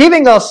 And it's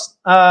giving us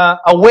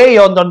a way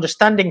of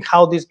understanding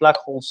how these black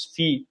holes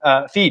feed.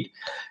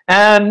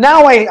 And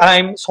now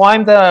I'm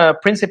the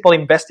principal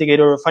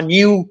investigator of a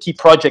new key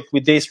project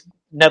with this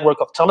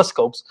network of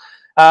telescopes,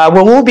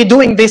 where we'll be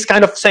doing this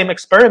kind of same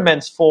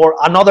experiments for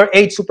another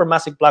 8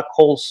 supermassive black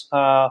holes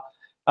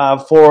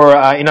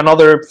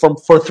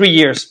for 3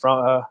 years,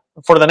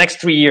 for the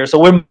next 3 years. So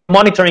we're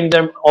monitoring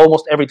them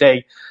almost every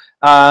day.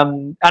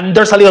 And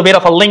there's a little bit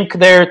of a link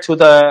there to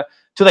the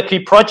key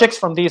projects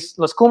from these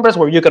Las Cumbres,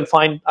 where you can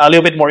find a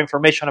little bit more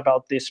information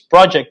about this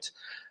project.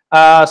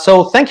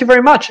 So thank you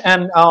very much,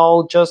 and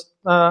I'll just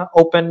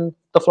open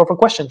the floor for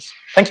questions.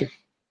 Thank you.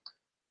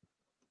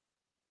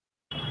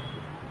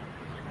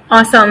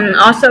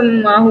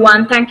 Awesome,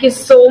 Juan. Thank you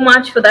so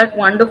much for that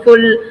wonderful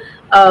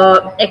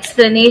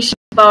explanation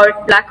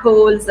about black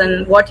holes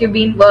and what you've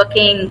been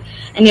working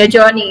and your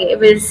journey. It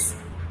was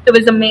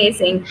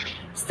amazing.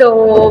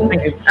 So,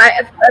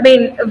 I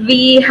mean,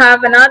 we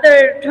have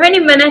another 20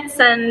 minutes,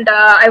 and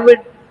I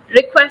would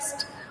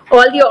request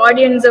all the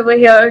audience over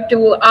here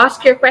to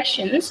ask your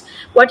questions.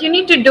 What you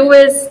need to do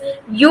is,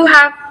 you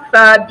have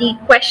the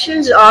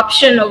questions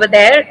option over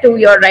there to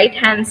your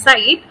right-hand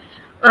side.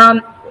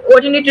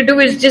 What you need to do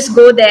is just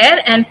go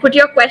there and put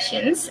your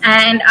questions,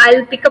 and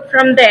I'll pick up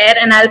from there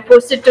and I'll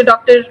post it to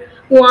Dr.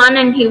 Juan,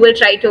 and he will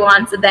try to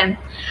answer them.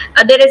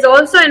 There is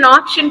also an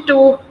option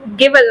to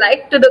give a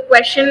like to the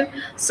question,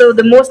 so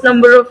the most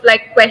number of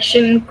like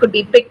question could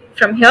be picked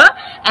from here.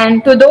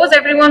 And to those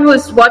everyone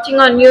who's watching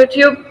on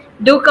YouTube,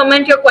 do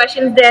comment your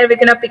questions there. We're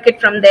gonna pick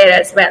it from there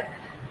as well.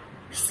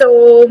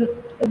 So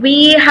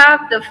we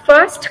have the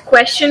first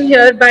question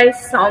here by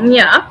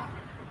Soumya.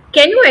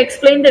 Can you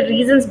explain the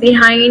reasons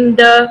behind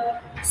the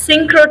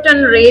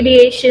synchrotron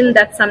radiation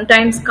that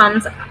sometimes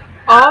comes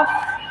off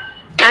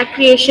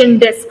accretion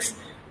disks?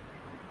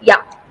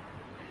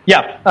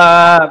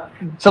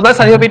 So that's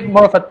a little bit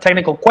more of a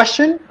technical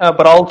question,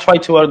 but I'll try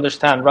to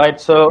understand,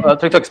 right? So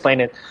try to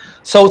explain it.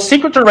 So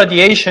synchrotron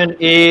radiation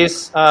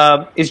is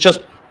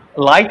just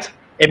light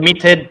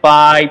emitted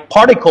by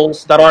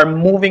particles that are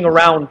moving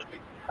around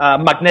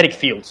magnetic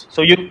fields.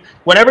 So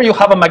whenever you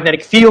have a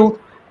magnetic field,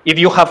 if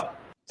you have,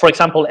 for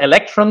example,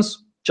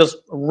 electrons just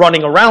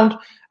running around,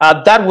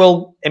 that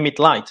will emit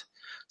light.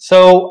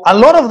 So a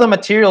lot of the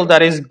material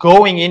that is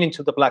going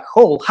into the black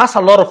hole has a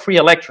lot of free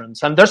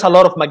electrons, and there's a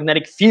lot of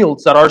magnetic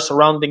fields that are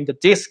surrounding the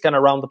disk and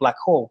around the black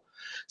hole.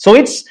 So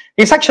it's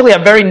actually a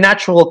very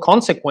natural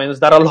consequence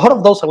that a lot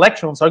of those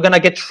electrons are going to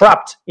get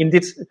trapped in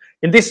this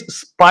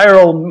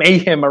spiral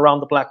mayhem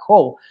around the black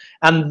hole,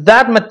 and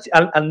that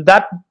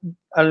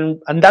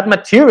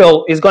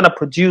material is going to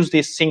produce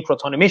this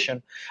synchrotron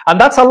emission, and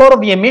that's a lot of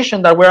the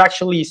emission that we're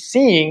actually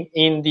seeing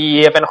in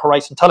the Event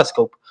Horizon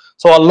Telescope.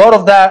 So a lot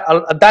of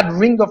that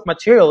ring of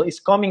material is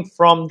coming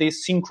from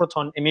this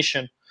synchrotron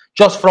emission,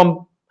 just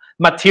from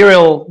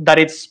material that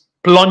it's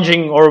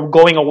plunging or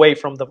going away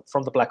from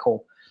the black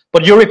hole.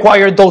 But you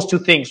require those two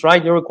things,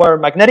 right? You require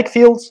magnetic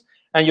fields,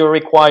 and you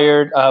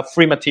require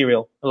free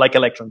material like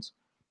electrons.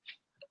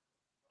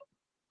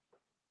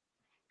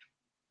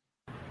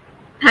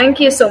 Thank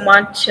you so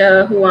much,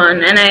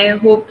 Juan, and I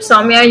hope,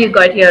 Soumya, you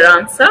got your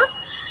answer.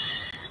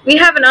 We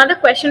have another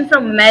question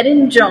from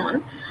Merin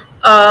John.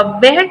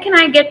 Where can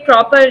I get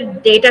proper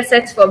data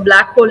sets for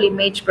black hole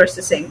image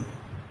processing?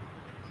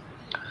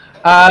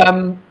 I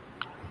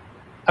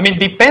mean,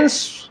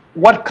 depends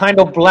what kind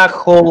of black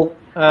hole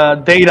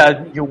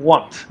data you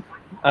want,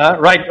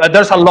 right?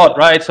 There's a lot,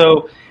 right?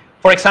 So,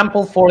 for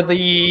example, for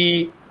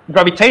the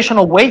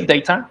gravitational wave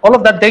data, all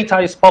of that data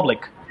is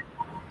public.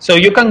 So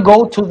you can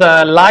go to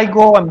the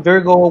LIGO and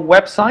Virgo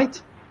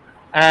website,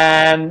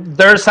 and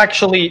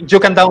you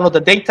can download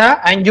the data,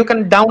 and you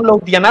can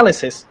download the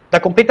analysis, the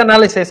complete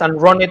analysis,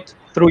 and run it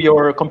through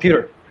your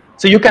computer.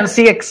 So you can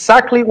see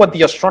exactly what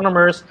the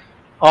astronomers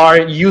are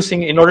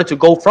using in order to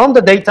go from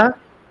the data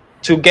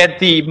to get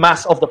the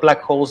mass of the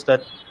black holes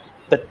that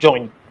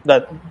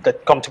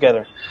come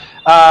together.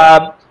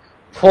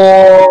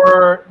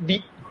 For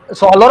the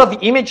so a lot of the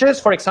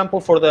images, for example,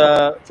 for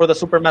the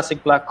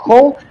supermassive black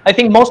hole, I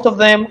think most of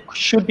them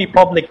should be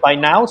public by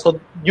now. So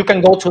you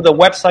can go to the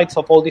websites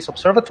of all these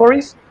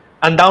observatories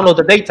and download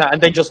the data, and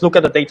then just look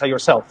at the data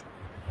yourself.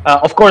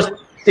 Of course,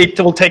 it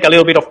will take a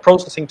little bit of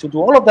processing to do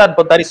all of that,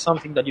 but that is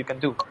something that you can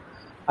do.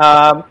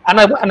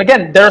 And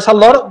again, there's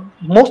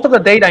most of the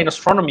data in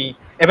astronomy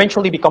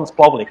eventually becomes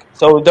public.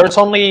 So there's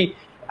only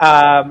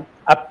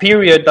a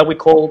period that we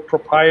call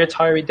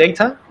proprietary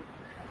data,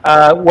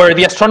 where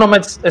the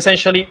astronomers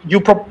essentially,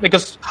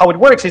 because how it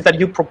works is that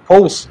you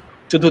propose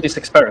to do these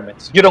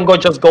experiments. You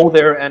don't just go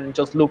there and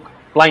just look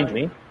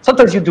blindly.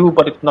 Sometimes you do,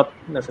 but it's not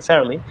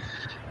necessarily.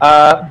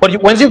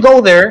 But once you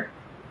go there,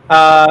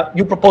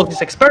 you propose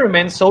this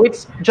experiment, so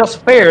it's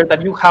just fair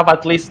that you have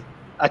at least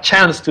a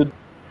chance to.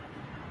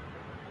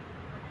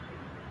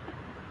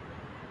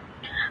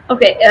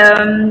 Okay.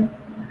 Yeah.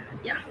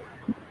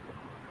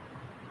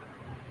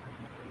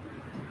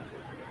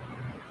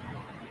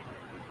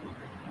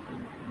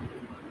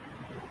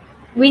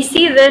 We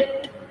see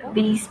that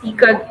the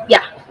speaker.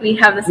 Yeah, we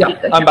have the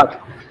speaker. Yeah, I'm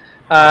back.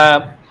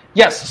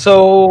 Yes.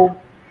 So.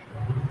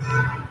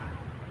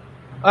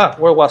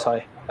 Where was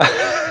I?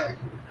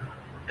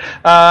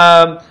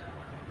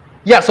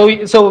 Yeah. So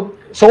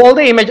all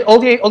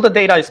the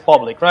data is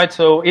public, right?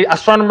 So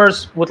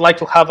astronomers would like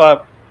to have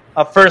a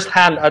first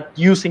hand at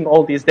using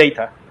all this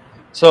data.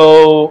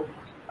 So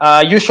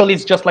usually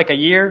it's just like a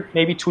year,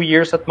 maybe 2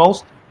 years at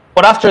most.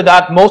 But after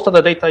that, most of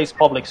the data is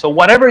public. So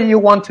whatever you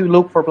want to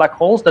look for black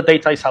holes, the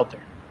data is out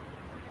there.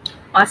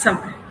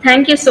 Awesome.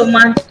 Thank you so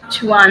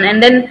much, Juan.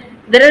 And then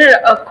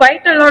there are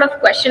quite a lot of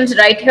questions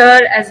right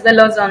here as well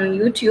as on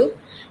YouTube.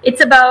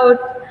 It's about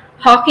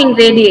Hawking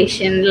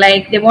radiation.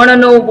 Like they want to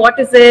know what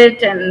is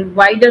it and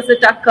why does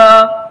it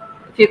occur?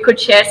 If you could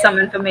share some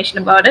information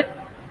about it.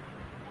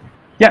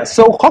 Yeah.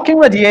 So Hawking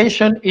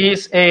radiation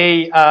is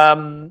a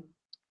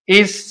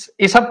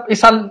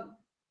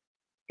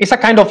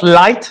kind of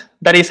light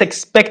that is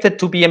expected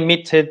to be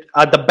emitted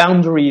at the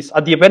boundaries,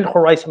 at the event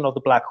horizon of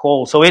the black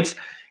hole. So it's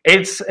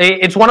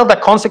one of the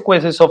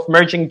consequences of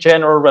merging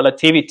general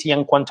relativity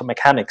and quantum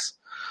mechanics.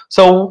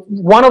 So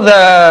one of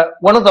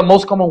the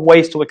most common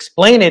ways to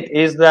explain it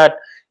is that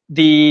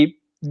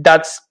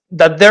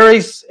there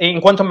is,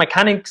 in quantum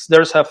mechanics,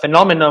 there's a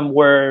phenomenon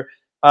where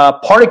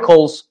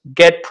particles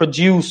get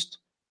produced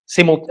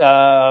from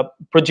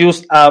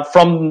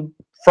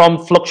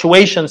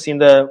fluctuations in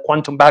the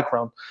quantum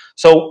background.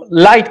 So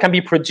light can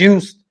be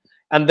produced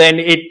and then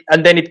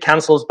it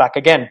cancels back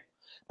again.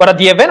 But at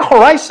the event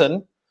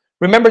horizon,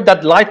 remember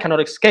that light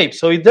cannot escape.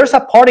 So if there's a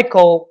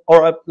particle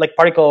or a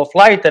particle of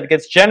light that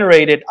gets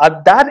generated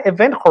at that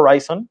event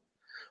horizon,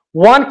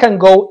 one can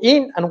go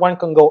in and one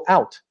can go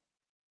out.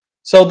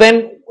 So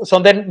then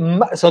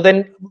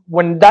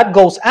when that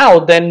goes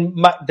out, then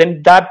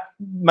that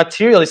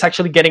material is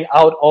actually getting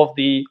out of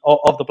the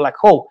black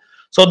hole.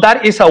 So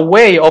that is a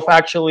way of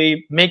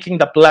actually making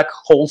the black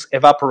holes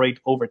evaporate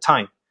over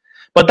time.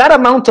 But that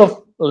amount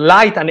of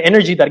light and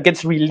energy that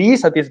gets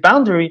released at this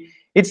boundary,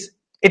 it's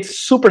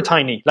super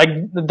tiny. Like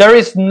there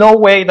is no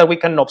way that we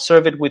can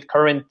observe it with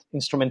current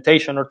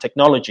instrumentation or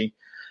technology.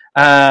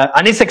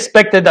 And it's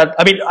expected that,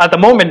 at the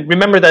moment,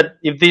 remember that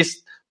if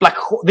this black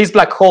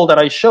hole that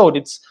I showed,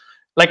 it's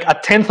like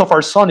 1/10 of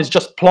our sun is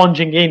just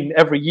plunging in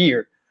every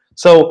year.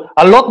 So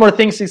a lot more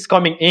things is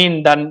coming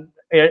in than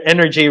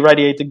energy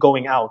radiated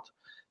going out.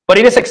 But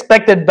it is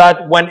expected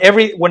that when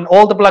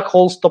all the black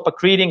holes stop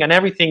accreting and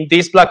everything,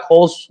 these black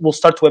holes will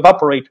start to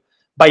evaporate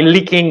by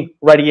leaking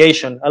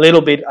radiation a little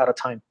bit at a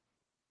time.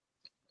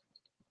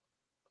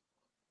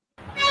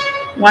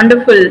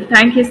 Wonderful.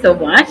 Thank you so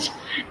much.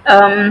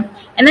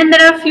 And then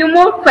there are a few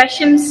more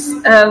questions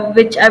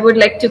which I would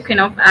like to kind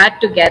of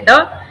add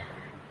together.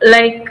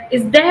 Like,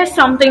 is there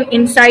something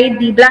inside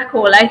the black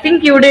hole? I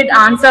think you did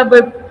answer,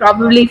 but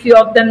probably a few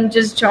of them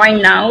just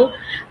joined now.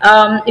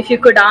 If you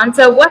could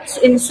answer what's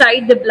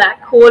inside the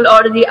black hole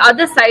or the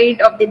other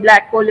side of the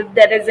black hole, if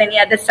there is any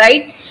other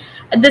side.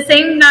 At the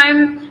same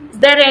time, is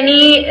there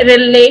any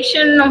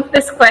relation of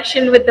this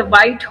question with the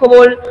white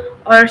hole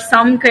or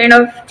some kind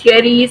of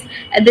theories?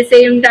 At the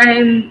same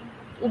time,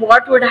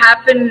 what would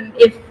happen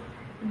if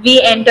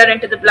we enter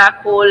into the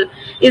black hole?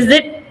 Is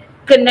it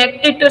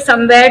connected to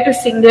somewhere to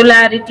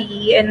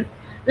singularity? And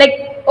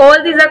like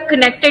all these are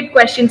connected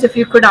questions. If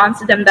you could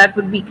answer them, that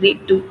would be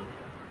great too.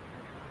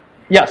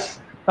 Yes.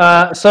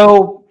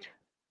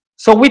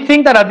 So we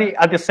think that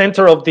at the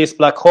center of this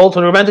black hole, so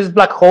remember, this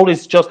black hole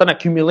is just an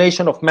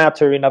accumulation of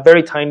matter in a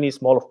very tiny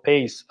small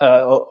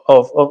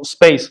of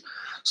space.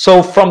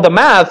 So from the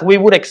math, we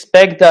would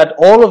expect that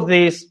all of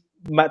this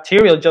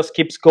material just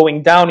keeps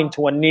going down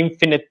into an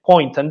infinite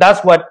point, and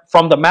that's what,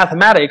 from the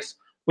mathematics,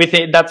 we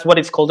think that's what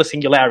is called a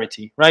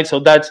singularity, right?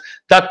 So that's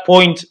that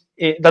point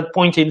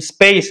in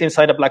space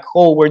inside a black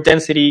hole where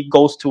density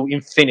goes to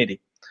infinity.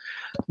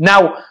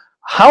 Now,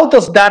 how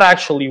does that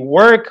actually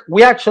work?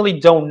 We actually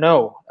don't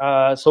know.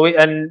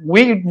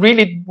 We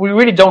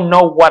really don't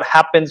know what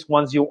happens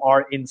once you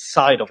are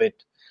inside of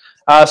it.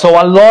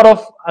 So a lot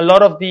of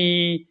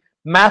the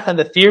math and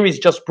the theories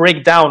just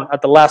break down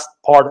at the last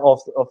part of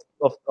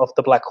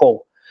the black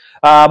hole.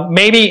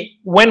 Maybe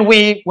when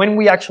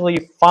we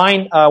actually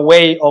find a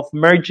way of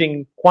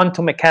merging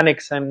quantum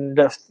mechanics and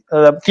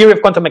the theory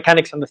of quantum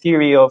mechanics and the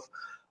theory of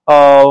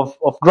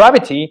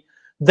gravity,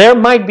 there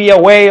might be a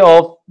way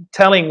of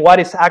telling what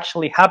is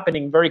actually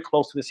happening very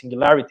close to the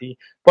singularity.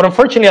 But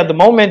unfortunately, at the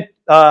moment,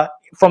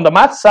 from the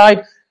math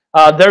side,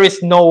 there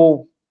is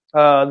no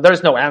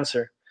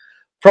answer.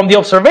 From the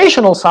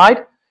observational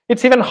side,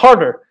 it's even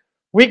harder.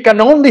 We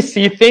can only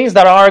see things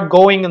that are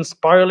going and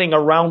spiraling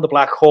around the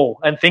black hole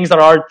and things that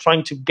are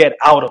trying to get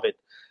out of it.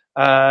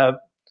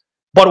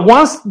 But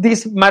once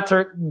this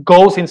matter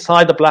goes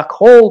inside the black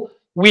hole,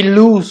 we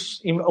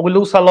lose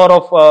a lot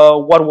of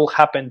what will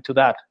happen to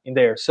that in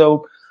there.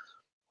 So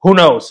who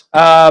knows?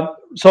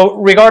 So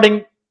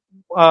regarding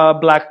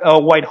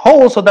white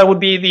hole, so that would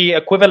be the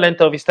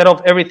equivalent of, instead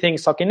of everything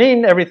sucking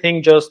in,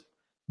 everything just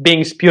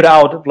being spewed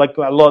out like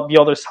a lot the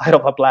other side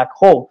of a black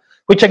hole.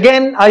 Which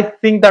again, I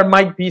think there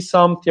might be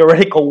some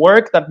theoretical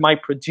work that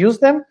might produce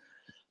them,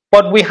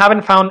 but we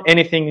haven't found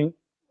anything.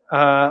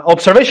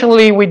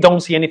 Observationally, we don't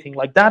see anything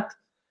like that.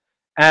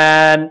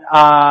 And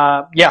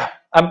yeah,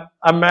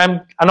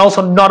 I'm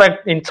also not an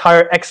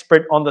entire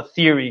expert on the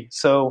theory,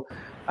 so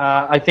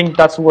I think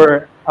that's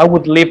where I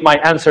would leave my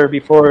answer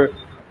before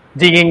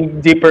digging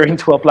deeper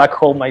into a black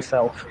hole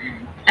myself.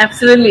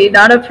 Absolutely,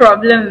 not a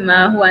problem,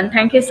 Juan.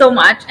 Thank you so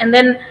much. And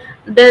then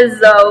there's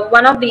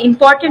one of the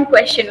important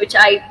question which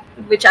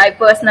I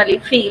personally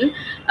feel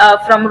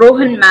from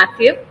Rohan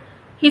Matthew.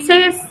 He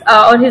says,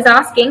 or he's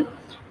asking,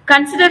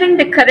 considering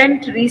the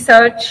current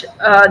research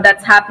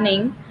that's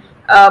happening,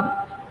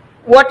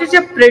 what is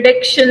your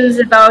predictions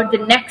about the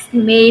next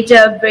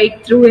major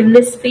breakthrough in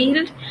this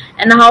field,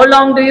 and how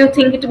long do you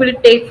think it will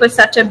take for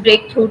such a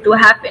breakthrough to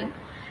happen?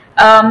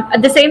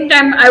 At the same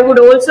time, I would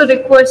also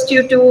request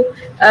you to,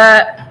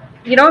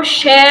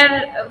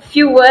 share a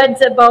few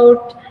words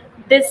about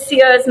this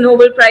year's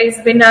Nobel Prize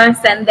winners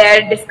and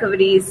their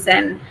discoveries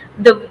and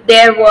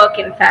their work,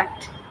 in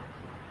fact.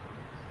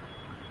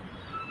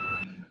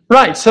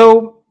 Right.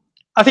 So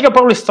I think I'll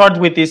probably start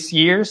with this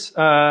year's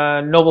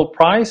Nobel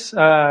Prize.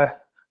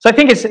 So I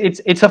think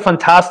it's a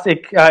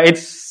fantastic.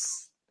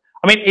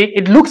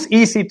 It looks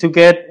easy to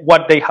get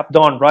what they have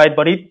done, right?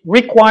 But it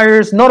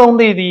requires not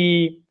only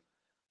the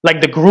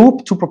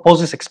group to propose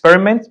this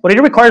experiment, but it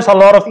requires a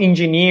lot of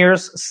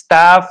engineers,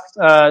 staff,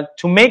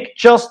 to make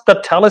just the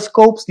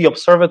telescopes, the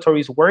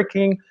observatories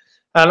working,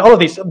 and all of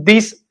these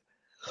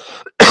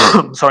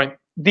sorry,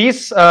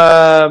 these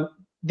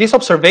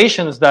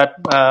observations that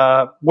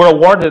were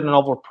awarded a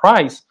Nobel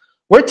Prize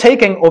were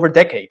taken over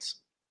decades,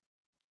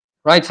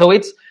 right? So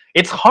it's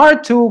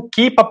hard to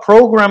keep a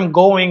program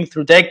going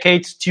through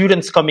decades,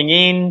 students coming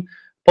in,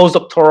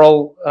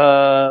 postdoctoral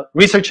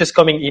researchers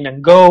coming in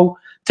and go,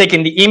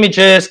 taking the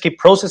images, keep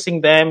processing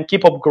them,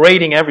 keep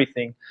upgrading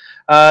everything.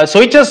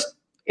 So it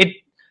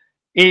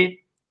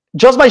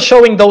just by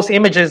showing those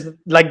images,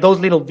 like those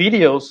little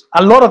videos,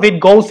 a lot of it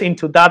goes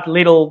into that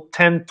little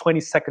 10,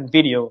 20-second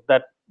video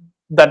that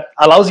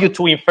allows you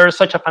to infer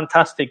such a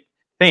fantastic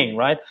thing,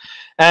 right?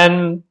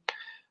 And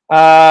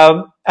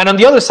on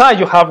the other side,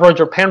 you have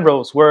Roger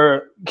Penrose,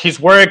 where his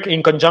work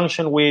in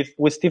conjunction with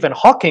Stephen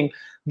Hawking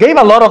gave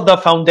a lot of the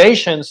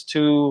foundations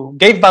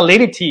gave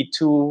validity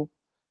to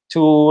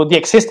the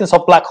existence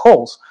of black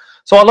holes.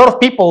 So a lot of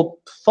people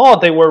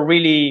thought they were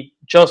really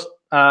just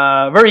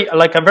a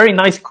very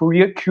nice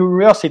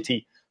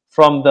curiosity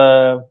from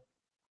the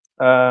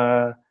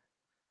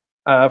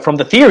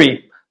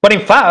theory. But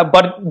in fact,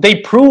 they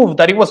proved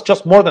that it was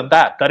just more than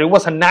that it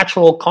was a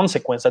natural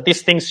consequence, that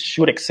these things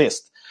should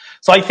exist.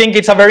 So I think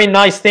it's a very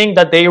nice thing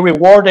that they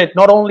rewarded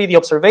not only the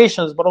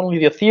observations, but only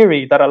the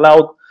theory that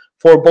allowed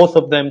for both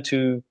of them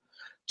to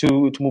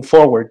move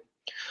forward.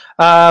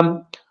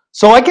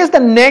 So I guess the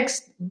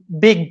next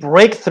big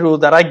breakthrough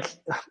that I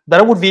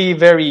would be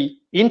very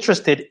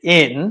interested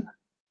in,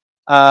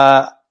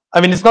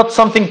 it's not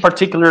something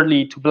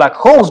particularly to black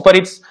holes, but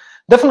it's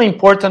definitely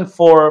important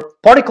for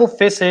particle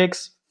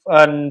physics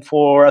and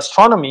for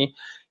astronomy,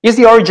 is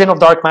the origin of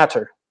dark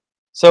matter.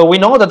 So we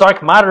know that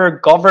dark matter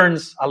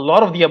governs a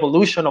lot of the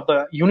evolution of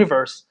the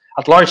universe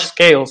at large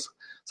scales.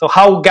 So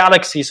how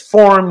galaxies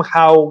form,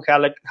 how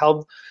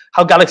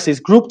galaxies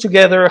group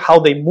together, how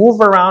they move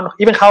around,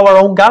 even how our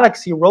own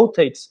galaxy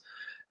rotates,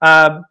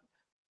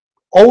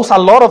 owes a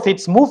lot of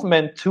its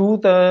movement to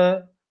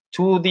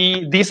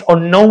this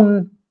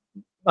unknown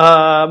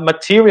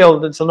material,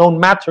 this unknown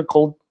matter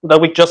that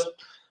we just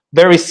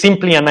very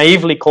simply and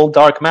naively call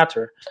dark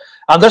matter.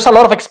 And there's a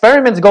lot of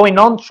experiments going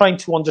on trying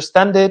to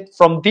understand it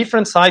from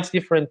different sides,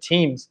 different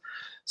teams.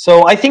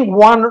 So I think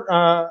one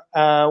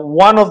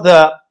of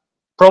the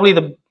probably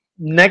the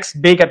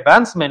next big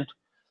advancement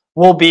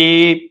will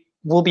be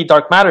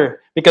dark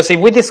matter, because if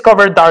we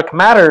discover dark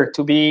matter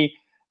to be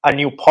a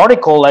new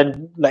particle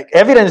and like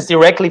evidence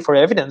directly for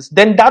evidence,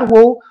 then that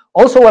will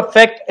also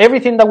affect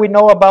everything that we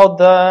know about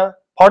the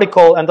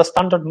particle and the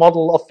standard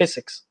model of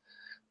physics.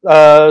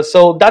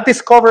 So that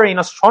discovery in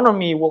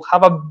astronomy will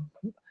have a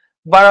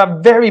but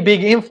a very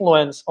big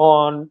influence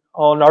on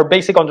our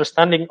basic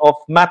understanding of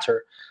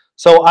matter.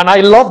 So, and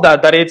I love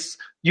that it's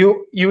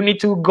you need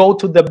to go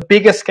to the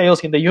biggest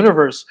scales in the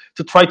universe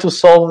to try to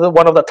solve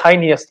one of the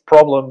tiniest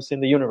problems in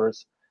the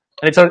universe.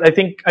 And it's I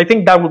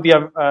think that would be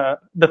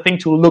the thing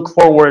to look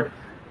forward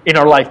in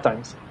our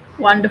lifetimes.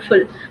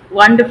 Wonderful,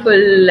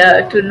 wonderful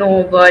to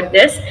know about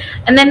this.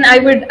 And then I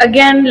would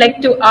again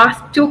like to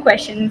ask two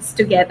questions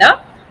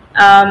together.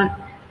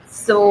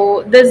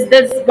 So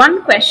there's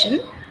one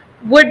question: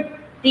 would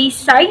the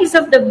size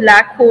of the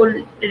black hole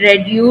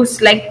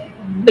reduce, like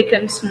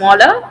become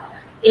smaller,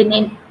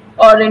 in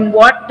or in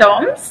what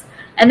terms?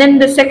 And then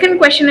the second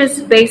question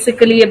is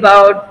basically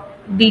about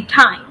the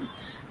time.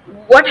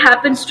 What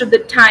happens to the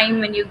time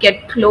when you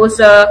get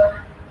closer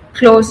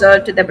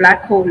to the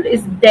black hole?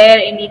 Is there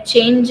any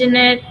change in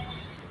it?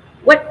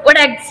 What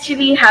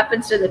actually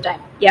happens to the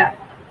time? Yeah,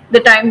 the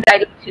time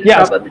dilation,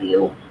 Yes. probably.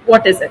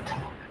 What is it?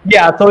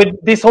 Yeah, so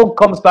this all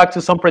comes back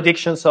to some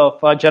predictions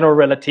of general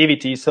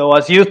relativity. So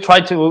as you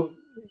try to,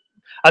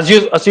 as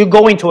you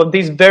go into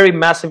this very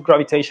massive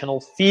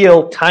gravitational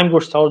field, time will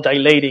start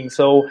dilating.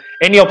 So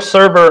any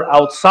observer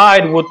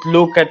outside would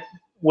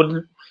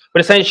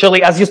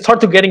essentially, as you start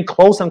to getting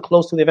close and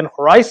close to the event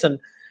horizon,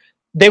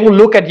 they will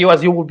look at you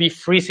as you would be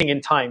freezing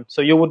in time.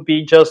 So you would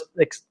be just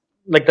like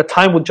the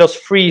time would just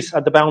freeze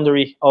at the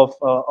boundary of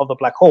the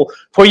black hole.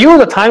 For you,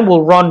 the time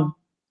will run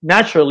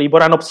naturally,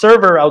 but an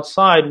observer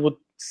outside would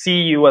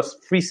see you as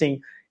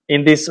freezing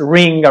in this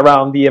ring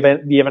around the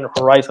event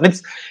horizon.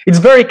 It's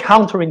very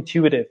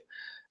counterintuitive.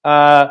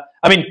 I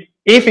mean,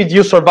 if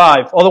you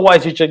survive,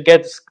 otherwise you just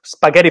get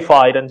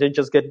spaghettified and you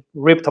just get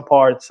ripped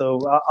apart.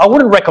 So I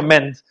wouldn't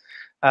recommend.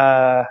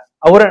 I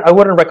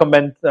wouldn't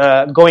recommend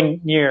going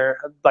near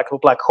a black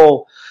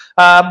hole.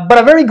 But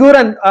a very good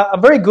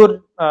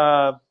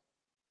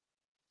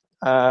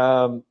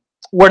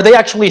where they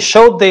actually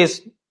showed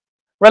this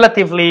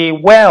relatively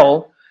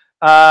well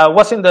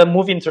was in the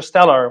movie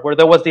Interstellar, where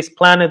there was this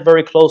planet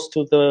very close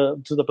to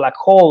the black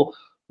hole,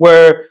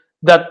 where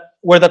the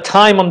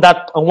time on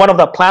one of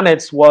the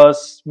planets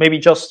was maybe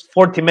just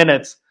 40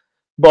 minutes,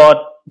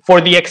 but for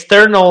the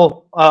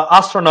external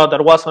astronaut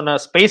that was on a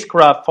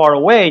spacecraft far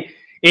away,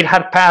 it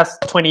had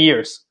passed 20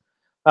 years.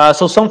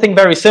 So something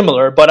very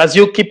similar, but as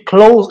you keep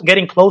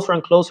getting closer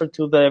and closer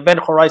to the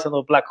event horizon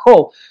of the black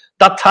hole,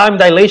 that time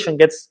dilation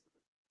gets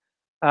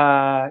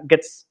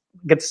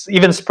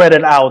even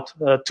spread out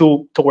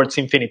towards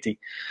infinity.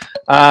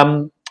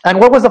 And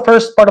what was the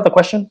first part of the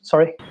question?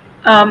 Sorry.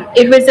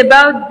 It was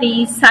about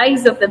the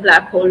size of the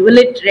black hole. Will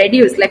it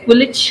reduce? Like,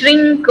 will it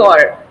shrink?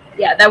 Or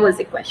yeah, that was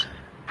the question.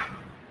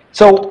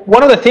 So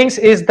one of the things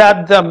is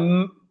that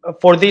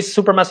for these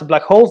supermassive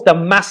black holes, the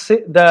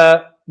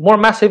more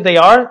massive they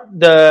are,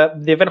 the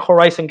event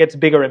horizon gets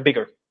bigger and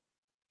bigger.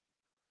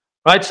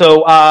 Right.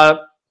 So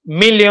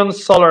million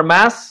solar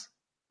mass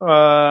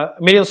black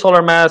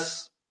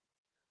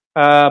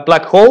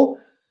hole,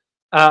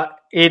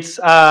 it's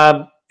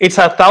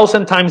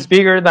 1,000 times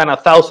bigger than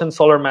 1,000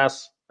 solar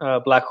mass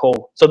black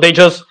hole. So they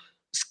just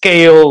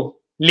scale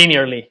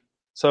linearly.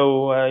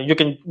 So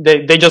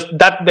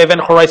the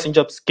event horizon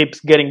just keeps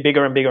getting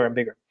bigger and bigger and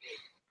bigger.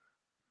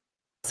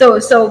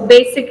 So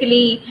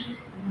basically,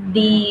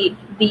 the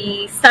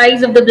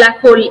size of the black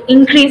hole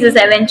increases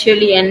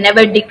eventually and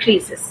never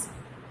decreases.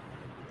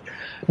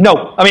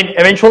 No, I mean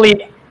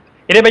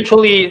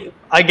eventually,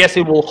 I guess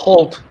it will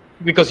halt,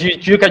 because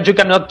you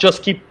cannot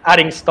just keep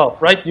adding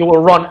stuff, right? You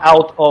will run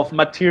out of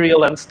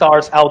material and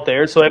stars out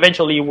there. So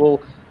eventually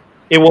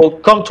it will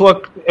come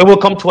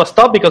to a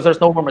stop because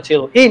there's no more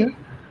material in.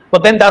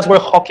 But then that's where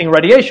Hawking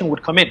radiation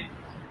would come in,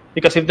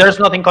 because if there's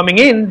nothing coming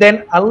in,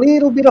 then a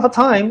little bit of a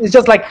time, it's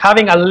just like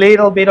having a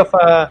little bit of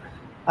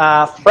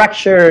a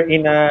fracture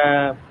in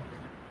a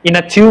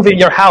tube in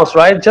your house,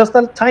 right? Just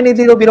a tiny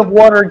little bit of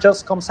water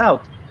just comes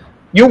out.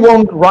 You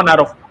won't run out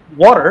of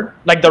water.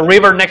 Like the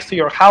river next to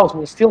your house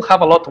will still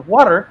have a lot of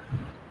water,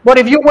 but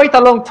if you wait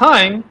a long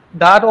time,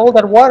 all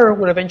that water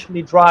will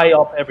eventually dry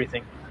up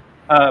everything.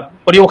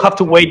 But you'll have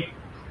to wait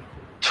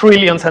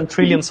trillions and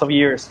trillions of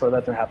years for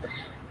that to happen.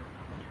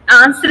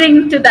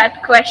 Answering to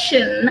that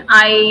question,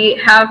 I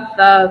have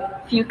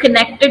a few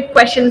connected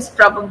questions,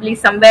 probably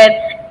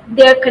somewhere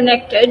they're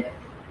connected.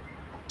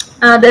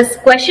 This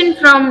question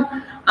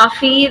from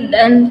Afid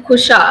and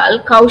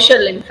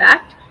Kaushal, in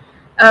fact.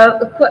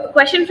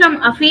 Question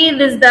from Afid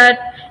is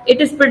that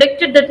it is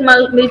predicted that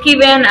Milky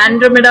Way and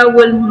Andromeda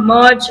will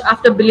merge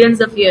after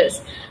billions of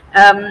years.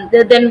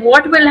 Then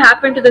what will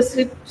happen to the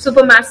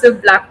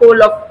supermassive black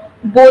hole of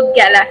both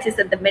galaxies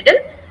at the middle?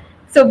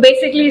 So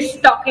basically, it's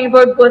talking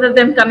about both of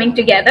them coming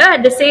together.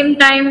 At the same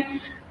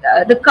time,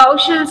 the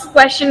Kaushal's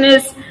question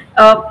is,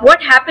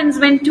 what happens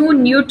when two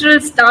neutral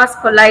stars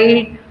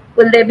collide?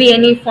 Will there be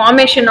any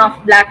formation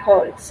of black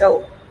holes?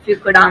 So if you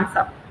could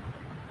answer.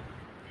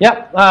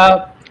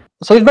 Yeah.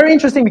 So it's very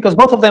interesting because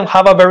both of them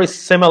have a very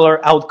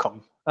similar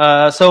outcome.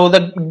 So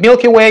the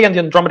Milky Way and the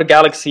Andromeda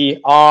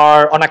Galaxy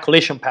are on a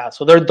collision path.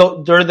 So they're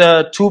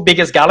the two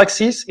biggest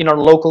galaxies in our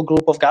local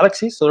group of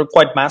galaxies. So they're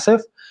quite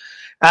massive.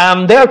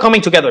 They are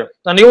coming together,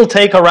 and it will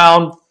take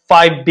around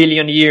 5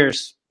 billion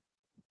years,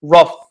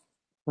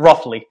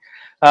 roughly,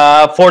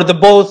 for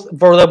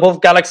the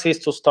both galaxies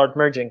to start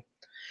merging.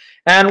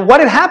 And what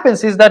it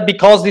happens is that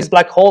because these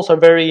black holes are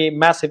very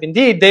massive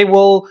indeed, they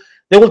will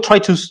try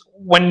to,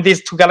 when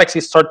these two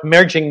galaxies start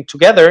merging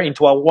together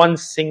into one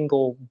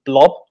single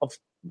blob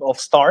of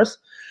stars,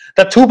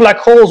 the two black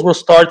holes will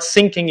start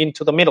sinking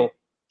into the middle,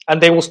 and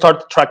they will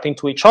start attracting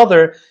to each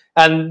other,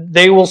 and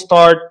they will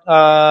start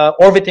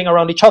orbiting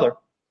around each other.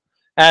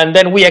 And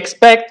then we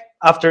expect,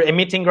 after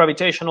emitting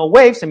gravitational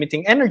waves,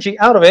 emitting energy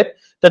out of it,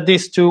 that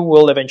these two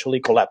will eventually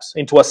collapse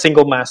into a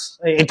single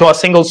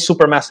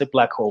supermassive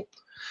black hole.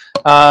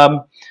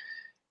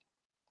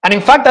 And in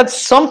fact, that's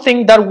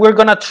something that we're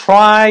going to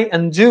try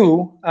and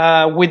do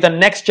with the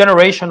next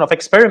generation of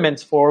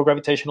experiments for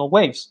gravitational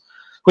waves,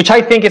 which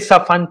I think is a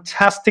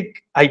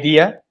fantastic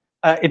idea.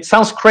 It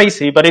sounds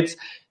crazy, but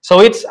so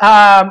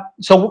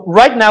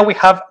right now we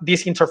have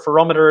these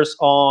interferometers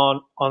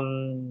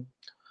on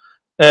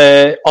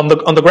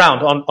the ground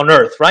on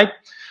Earth, right?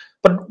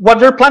 But what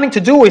they're planning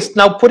to do is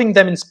now putting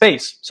them in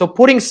space. So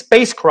putting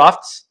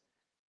spacecrafts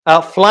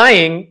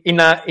flying in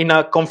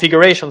a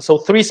configuration. So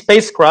 3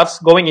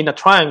 spacecrafts going in a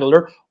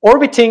triangular,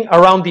 orbiting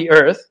around the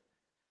Earth,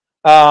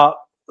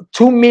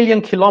 2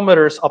 million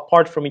kilometers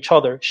apart from each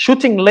other,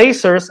 shooting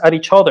lasers at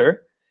each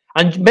other,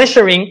 and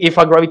measuring if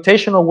a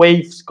gravitational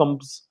wave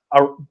comes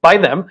by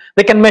them.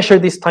 They can measure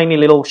these tiny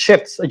little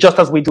shifts, just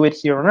as we do it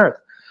here on Earth.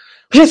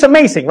 Which is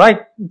amazing, right?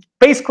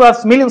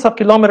 Spacecrafts, millions of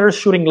kilometers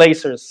shooting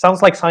lasers.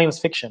 Sounds like science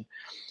fiction.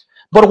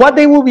 But what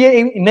they will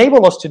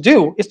enable us to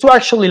do is to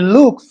actually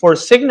look for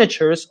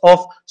signatures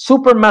of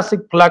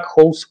supermassive black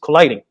holes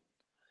colliding.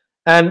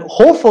 And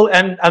hopefully,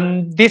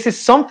 and this is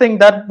something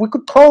that we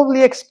could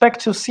probably expect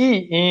to see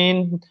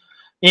in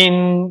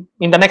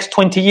the next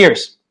 20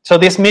 years. So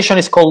this mission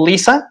is called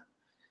LISA.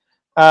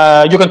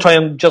 You can try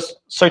and just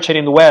search it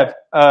in the web,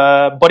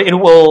 but it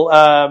will.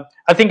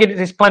 I think it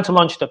is planned to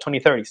launch in the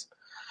 2030s.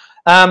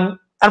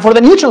 And for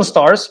the neutron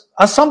stars,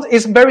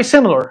 it's very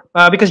similar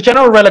because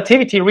general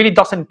relativity really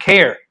doesn't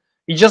care.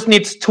 It just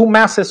needs 2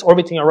 masses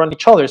orbiting around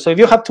each other. So if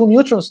you have 2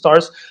 neutron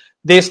stars,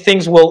 these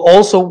things will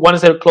also,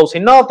 once they're close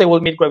enough, they will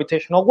emit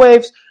gravitational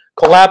waves,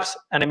 collapse,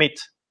 and emit.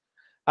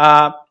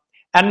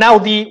 And now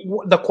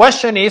the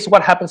question is,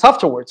 what happens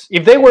afterwards?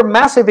 If they were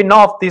massive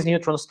enough, these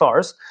neutron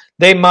stars,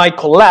 they might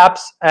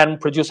collapse and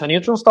produce a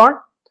neutron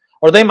star,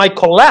 or they might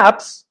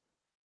collapse.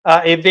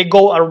 If they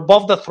go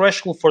above the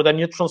threshold for the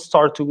neutron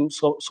star to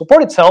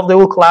support itself, they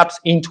will collapse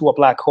into a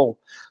black hole.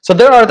 So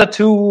there are the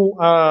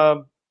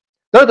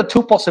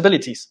two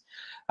possibilities.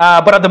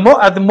 But at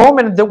the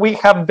moment that we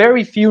have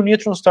very few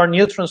neutron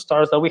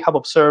stars that we have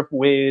observed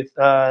with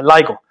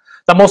LIGO.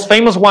 The most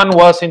famous one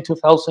was in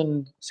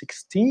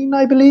 2016,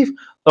 I believe,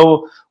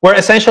 where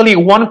essentially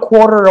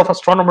 1/4 of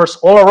astronomers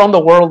all around the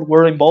world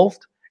were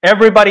involved.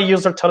 Everybody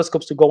used their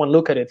telescopes to go and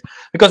look at it.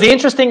 Because the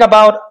interesting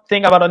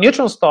thing about a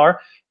neutron star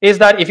is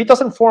that if it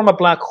doesn't form a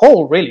black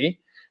hole, really,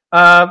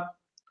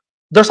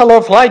 there's a lot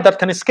of light that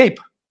can escape.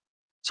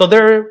 So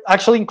they're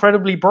actually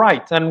incredibly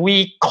bright, and we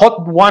caught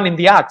one in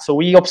the act. So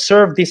we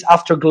observed this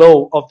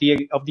afterglow of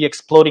the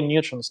exploding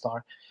neutron star,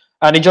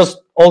 and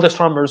all the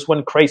astronomers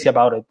went crazy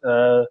about it.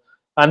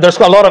 And there's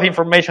a lot of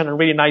information and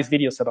really nice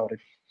videos about it.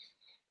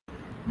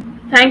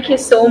 Thank you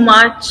so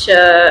much,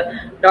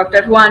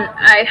 Dr. Juan.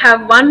 I have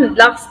one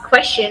last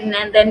question,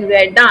 and then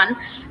we're done.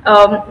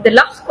 The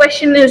last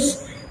question is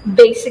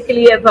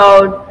basically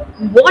about,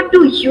 what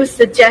do you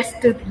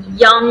suggest to the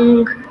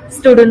young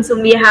students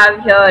whom we have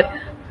here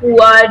who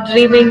are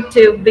dreaming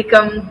to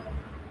become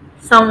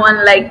someone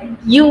like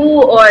you,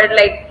 or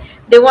like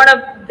they want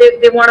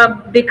to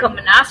become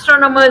an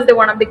astronomer, they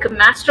want to become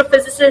an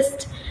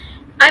astrophysicist?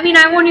 I mean,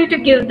 I want you to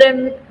give them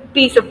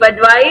piece of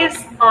advice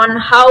on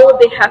how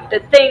they have to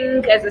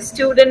think as a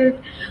student.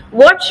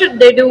 What should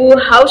they do?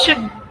 How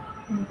should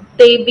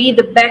they be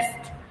the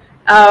best,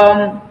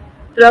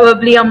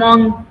 probably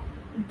among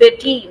the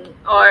team,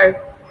 or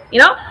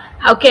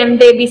how can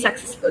they be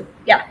successful?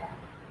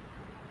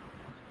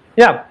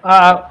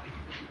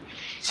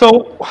 So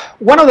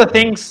one of the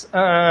things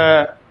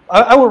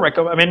I would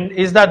recommend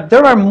is that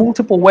there are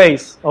multiple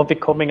ways of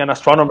becoming an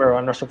astronomer or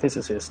an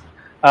astrophysicist.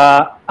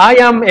 I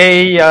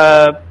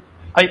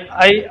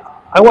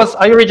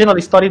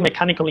originally studied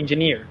mechanical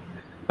engineer.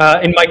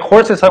 In my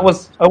courses, I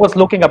was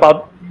looking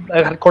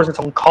I had courses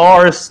on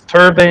cars,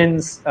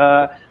 turbines,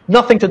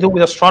 nothing to do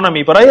with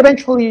astronomy. But I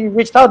eventually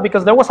reached out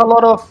because there was a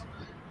lot of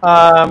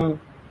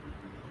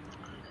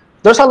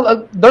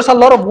there's a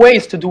lot of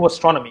ways to do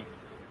astronomy,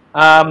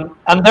 and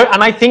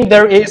I think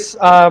there is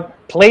a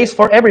place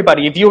for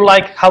everybody. If you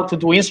like how to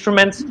do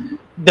instruments,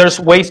 there's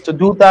ways to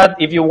do that.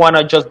 If you want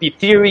to just be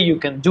theory, you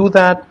can do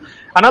that.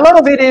 And a lot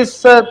of it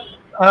is,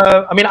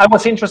 I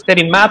was interested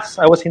in maths.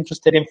 I was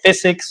interested in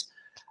physics.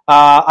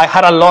 I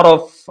had a lot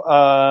of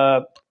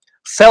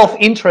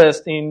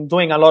self-interest in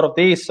doing a lot of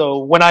this. So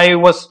when I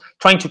was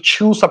trying to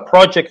choose a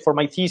project for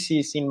my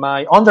thesis in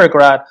my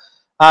undergrad,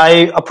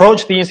 I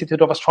approached the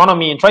Institute of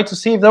Astronomy and tried to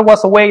see if there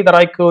was a way that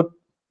I could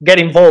get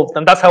involved.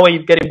 And that's how I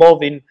get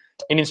involved in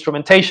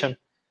instrumentation.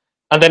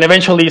 and then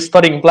eventually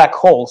studying black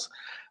holes.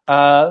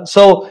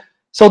 So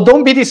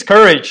don't be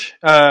discouraged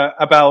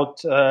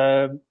about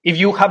if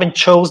you haven't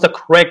chose the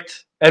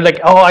correct, like,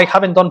 oh, I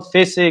haven't done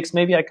physics,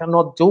 maybe I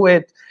cannot do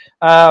it.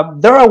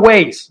 There are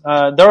ways.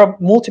 There are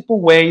multiple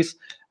ways.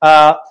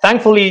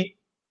 Thankfully,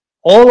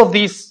 all of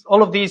these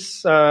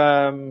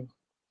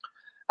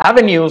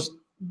avenues,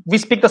 we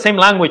speak the same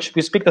language,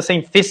 we speak the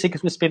same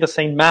physics, we speak the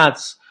same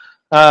maths.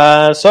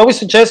 So I would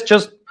suggest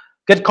just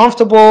get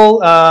comfortable.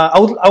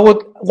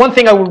 One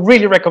thing I would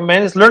really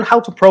recommend is learn how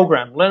to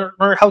program, learn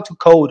how to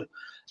code.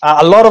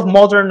 A lot of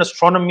modern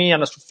astronomy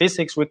and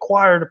astrophysics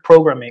require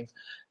programming,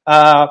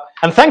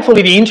 and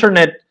thankfully the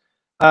internet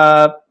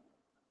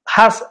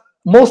has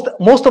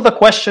most of the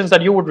questions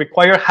that you would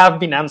require have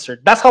been answered.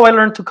 That's how I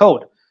learned to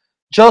code,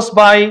 just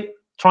by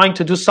trying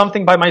to do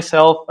something by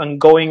myself and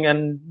going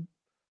and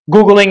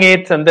Googling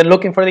it and then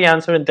looking for the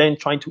answer and then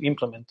trying to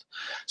implement.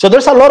 So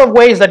there's a lot of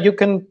ways that you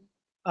can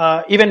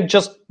even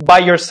just by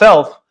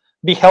yourself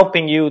be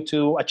helping you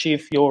to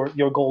achieve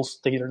your goals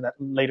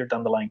later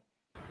down the line.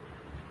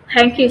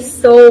 Thank you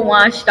so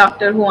much,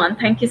 Dr. Juan.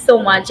 Thank you so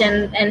much,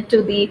 and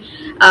to the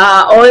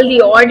all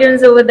the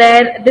audience over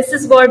there. This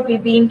is what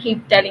we've been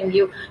keep telling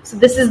you. So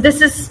this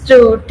is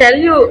to tell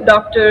you,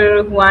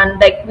 Dr. Juan,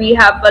 like we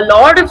have a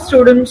lot of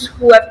students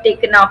who have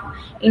taken up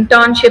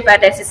internship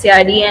at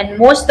SSERD, and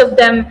most of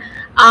them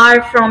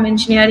are from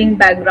engineering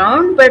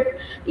background, but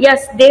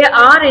yes, they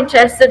are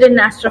interested in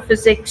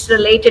astrophysics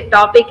related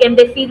topic, and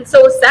they feel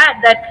so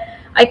sad that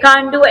I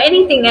can't do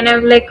anything. And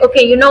I'm like,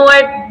 okay, you know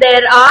what?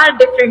 There are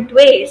different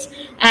ways.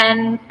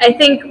 And I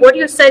think what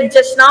you said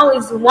just now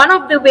is one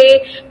of the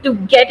way to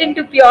get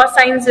into pure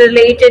science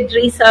related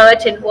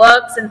research and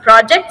works and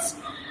projects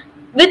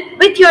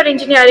with your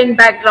engineering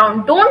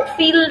background. Don't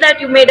feel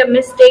that you made a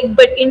mistake,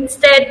 but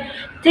instead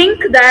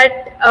think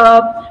that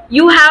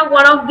you have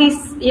one of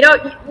these,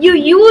 you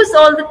use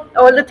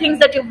all the things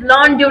that you've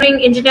learned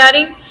during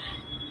engineering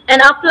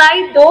and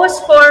apply those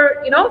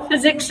for,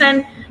 physics,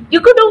 and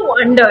you could do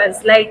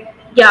wonders. Like,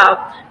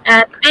 yeah.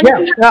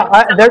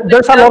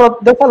 There's a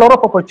lot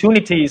of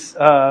opportunities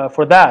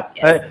for that.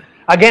 Yes.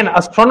 Again,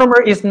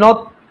 astronomer is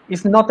not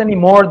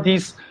anymore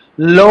this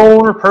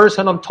lone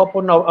person on top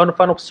of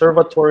an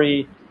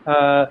observatory.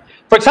 For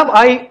example,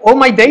 all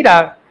my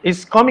data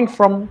is coming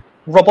from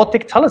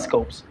robotic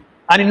telescopes,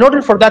 and in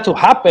order for that to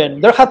happen,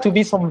 there had to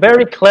be some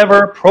very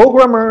clever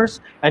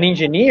programmers and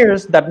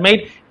engineers that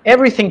made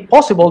everything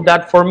possible.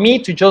 That for me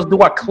to just do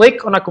a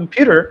click on a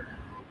computer,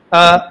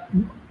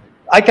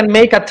 I can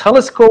make a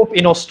telescope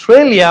in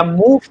Australia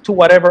move to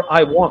whatever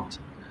I want,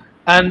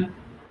 and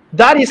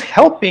that is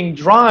helping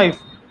drive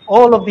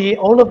all of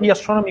the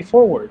astronomy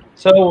forward.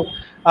 So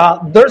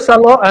there's a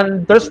lot,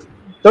 and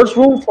there's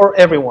room for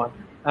everyone,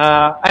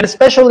 and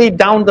especially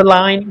down the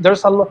line,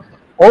 there's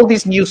all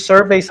these new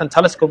surveys and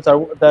telescopes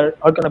that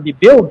are going to be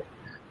built.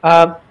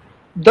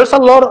 There's a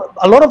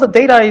lot of the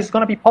data is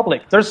going to be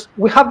public.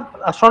 We have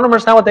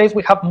astronomers nowadays.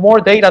 We have more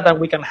data than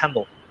we can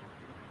handle.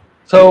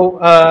 So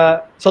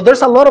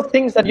there's a lot of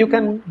things that you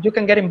can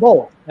get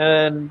involved,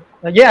 and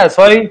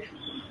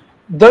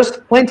there's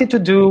plenty to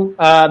do.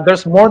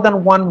 There's more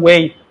than one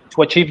way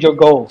to achieve your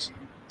goals.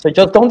 So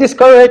just don't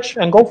discourage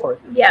and go for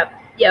it.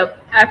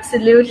 Yep,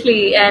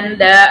 absolutely.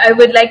 And I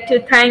would like to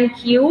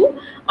thank you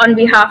on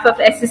behalf of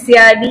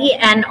SSERD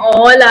and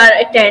all our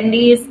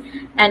attendees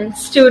and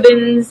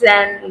students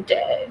and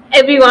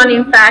everyone.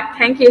 In fact,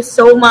 thank you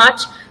so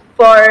much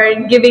for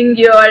giving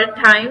your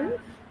time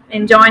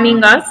and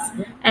joining us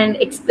and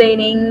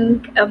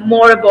explaining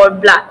more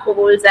about black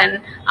holes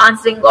and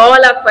answering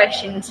all our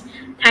questions.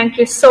 Thank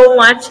you so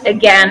much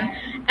again.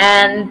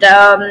 And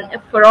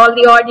for all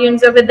the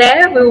audience over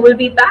there, we will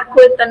be back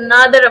with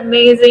another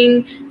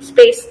amazing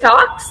space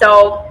talk.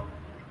 So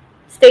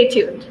stay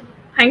tuned.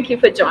 Thank you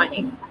for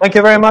joining. Thank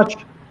you very much.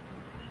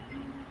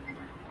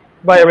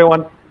 Bye,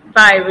 everyone.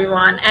 Bye,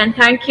 everyone. And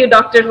thank you,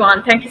 Dr.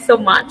 Juan. Thank you so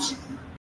much.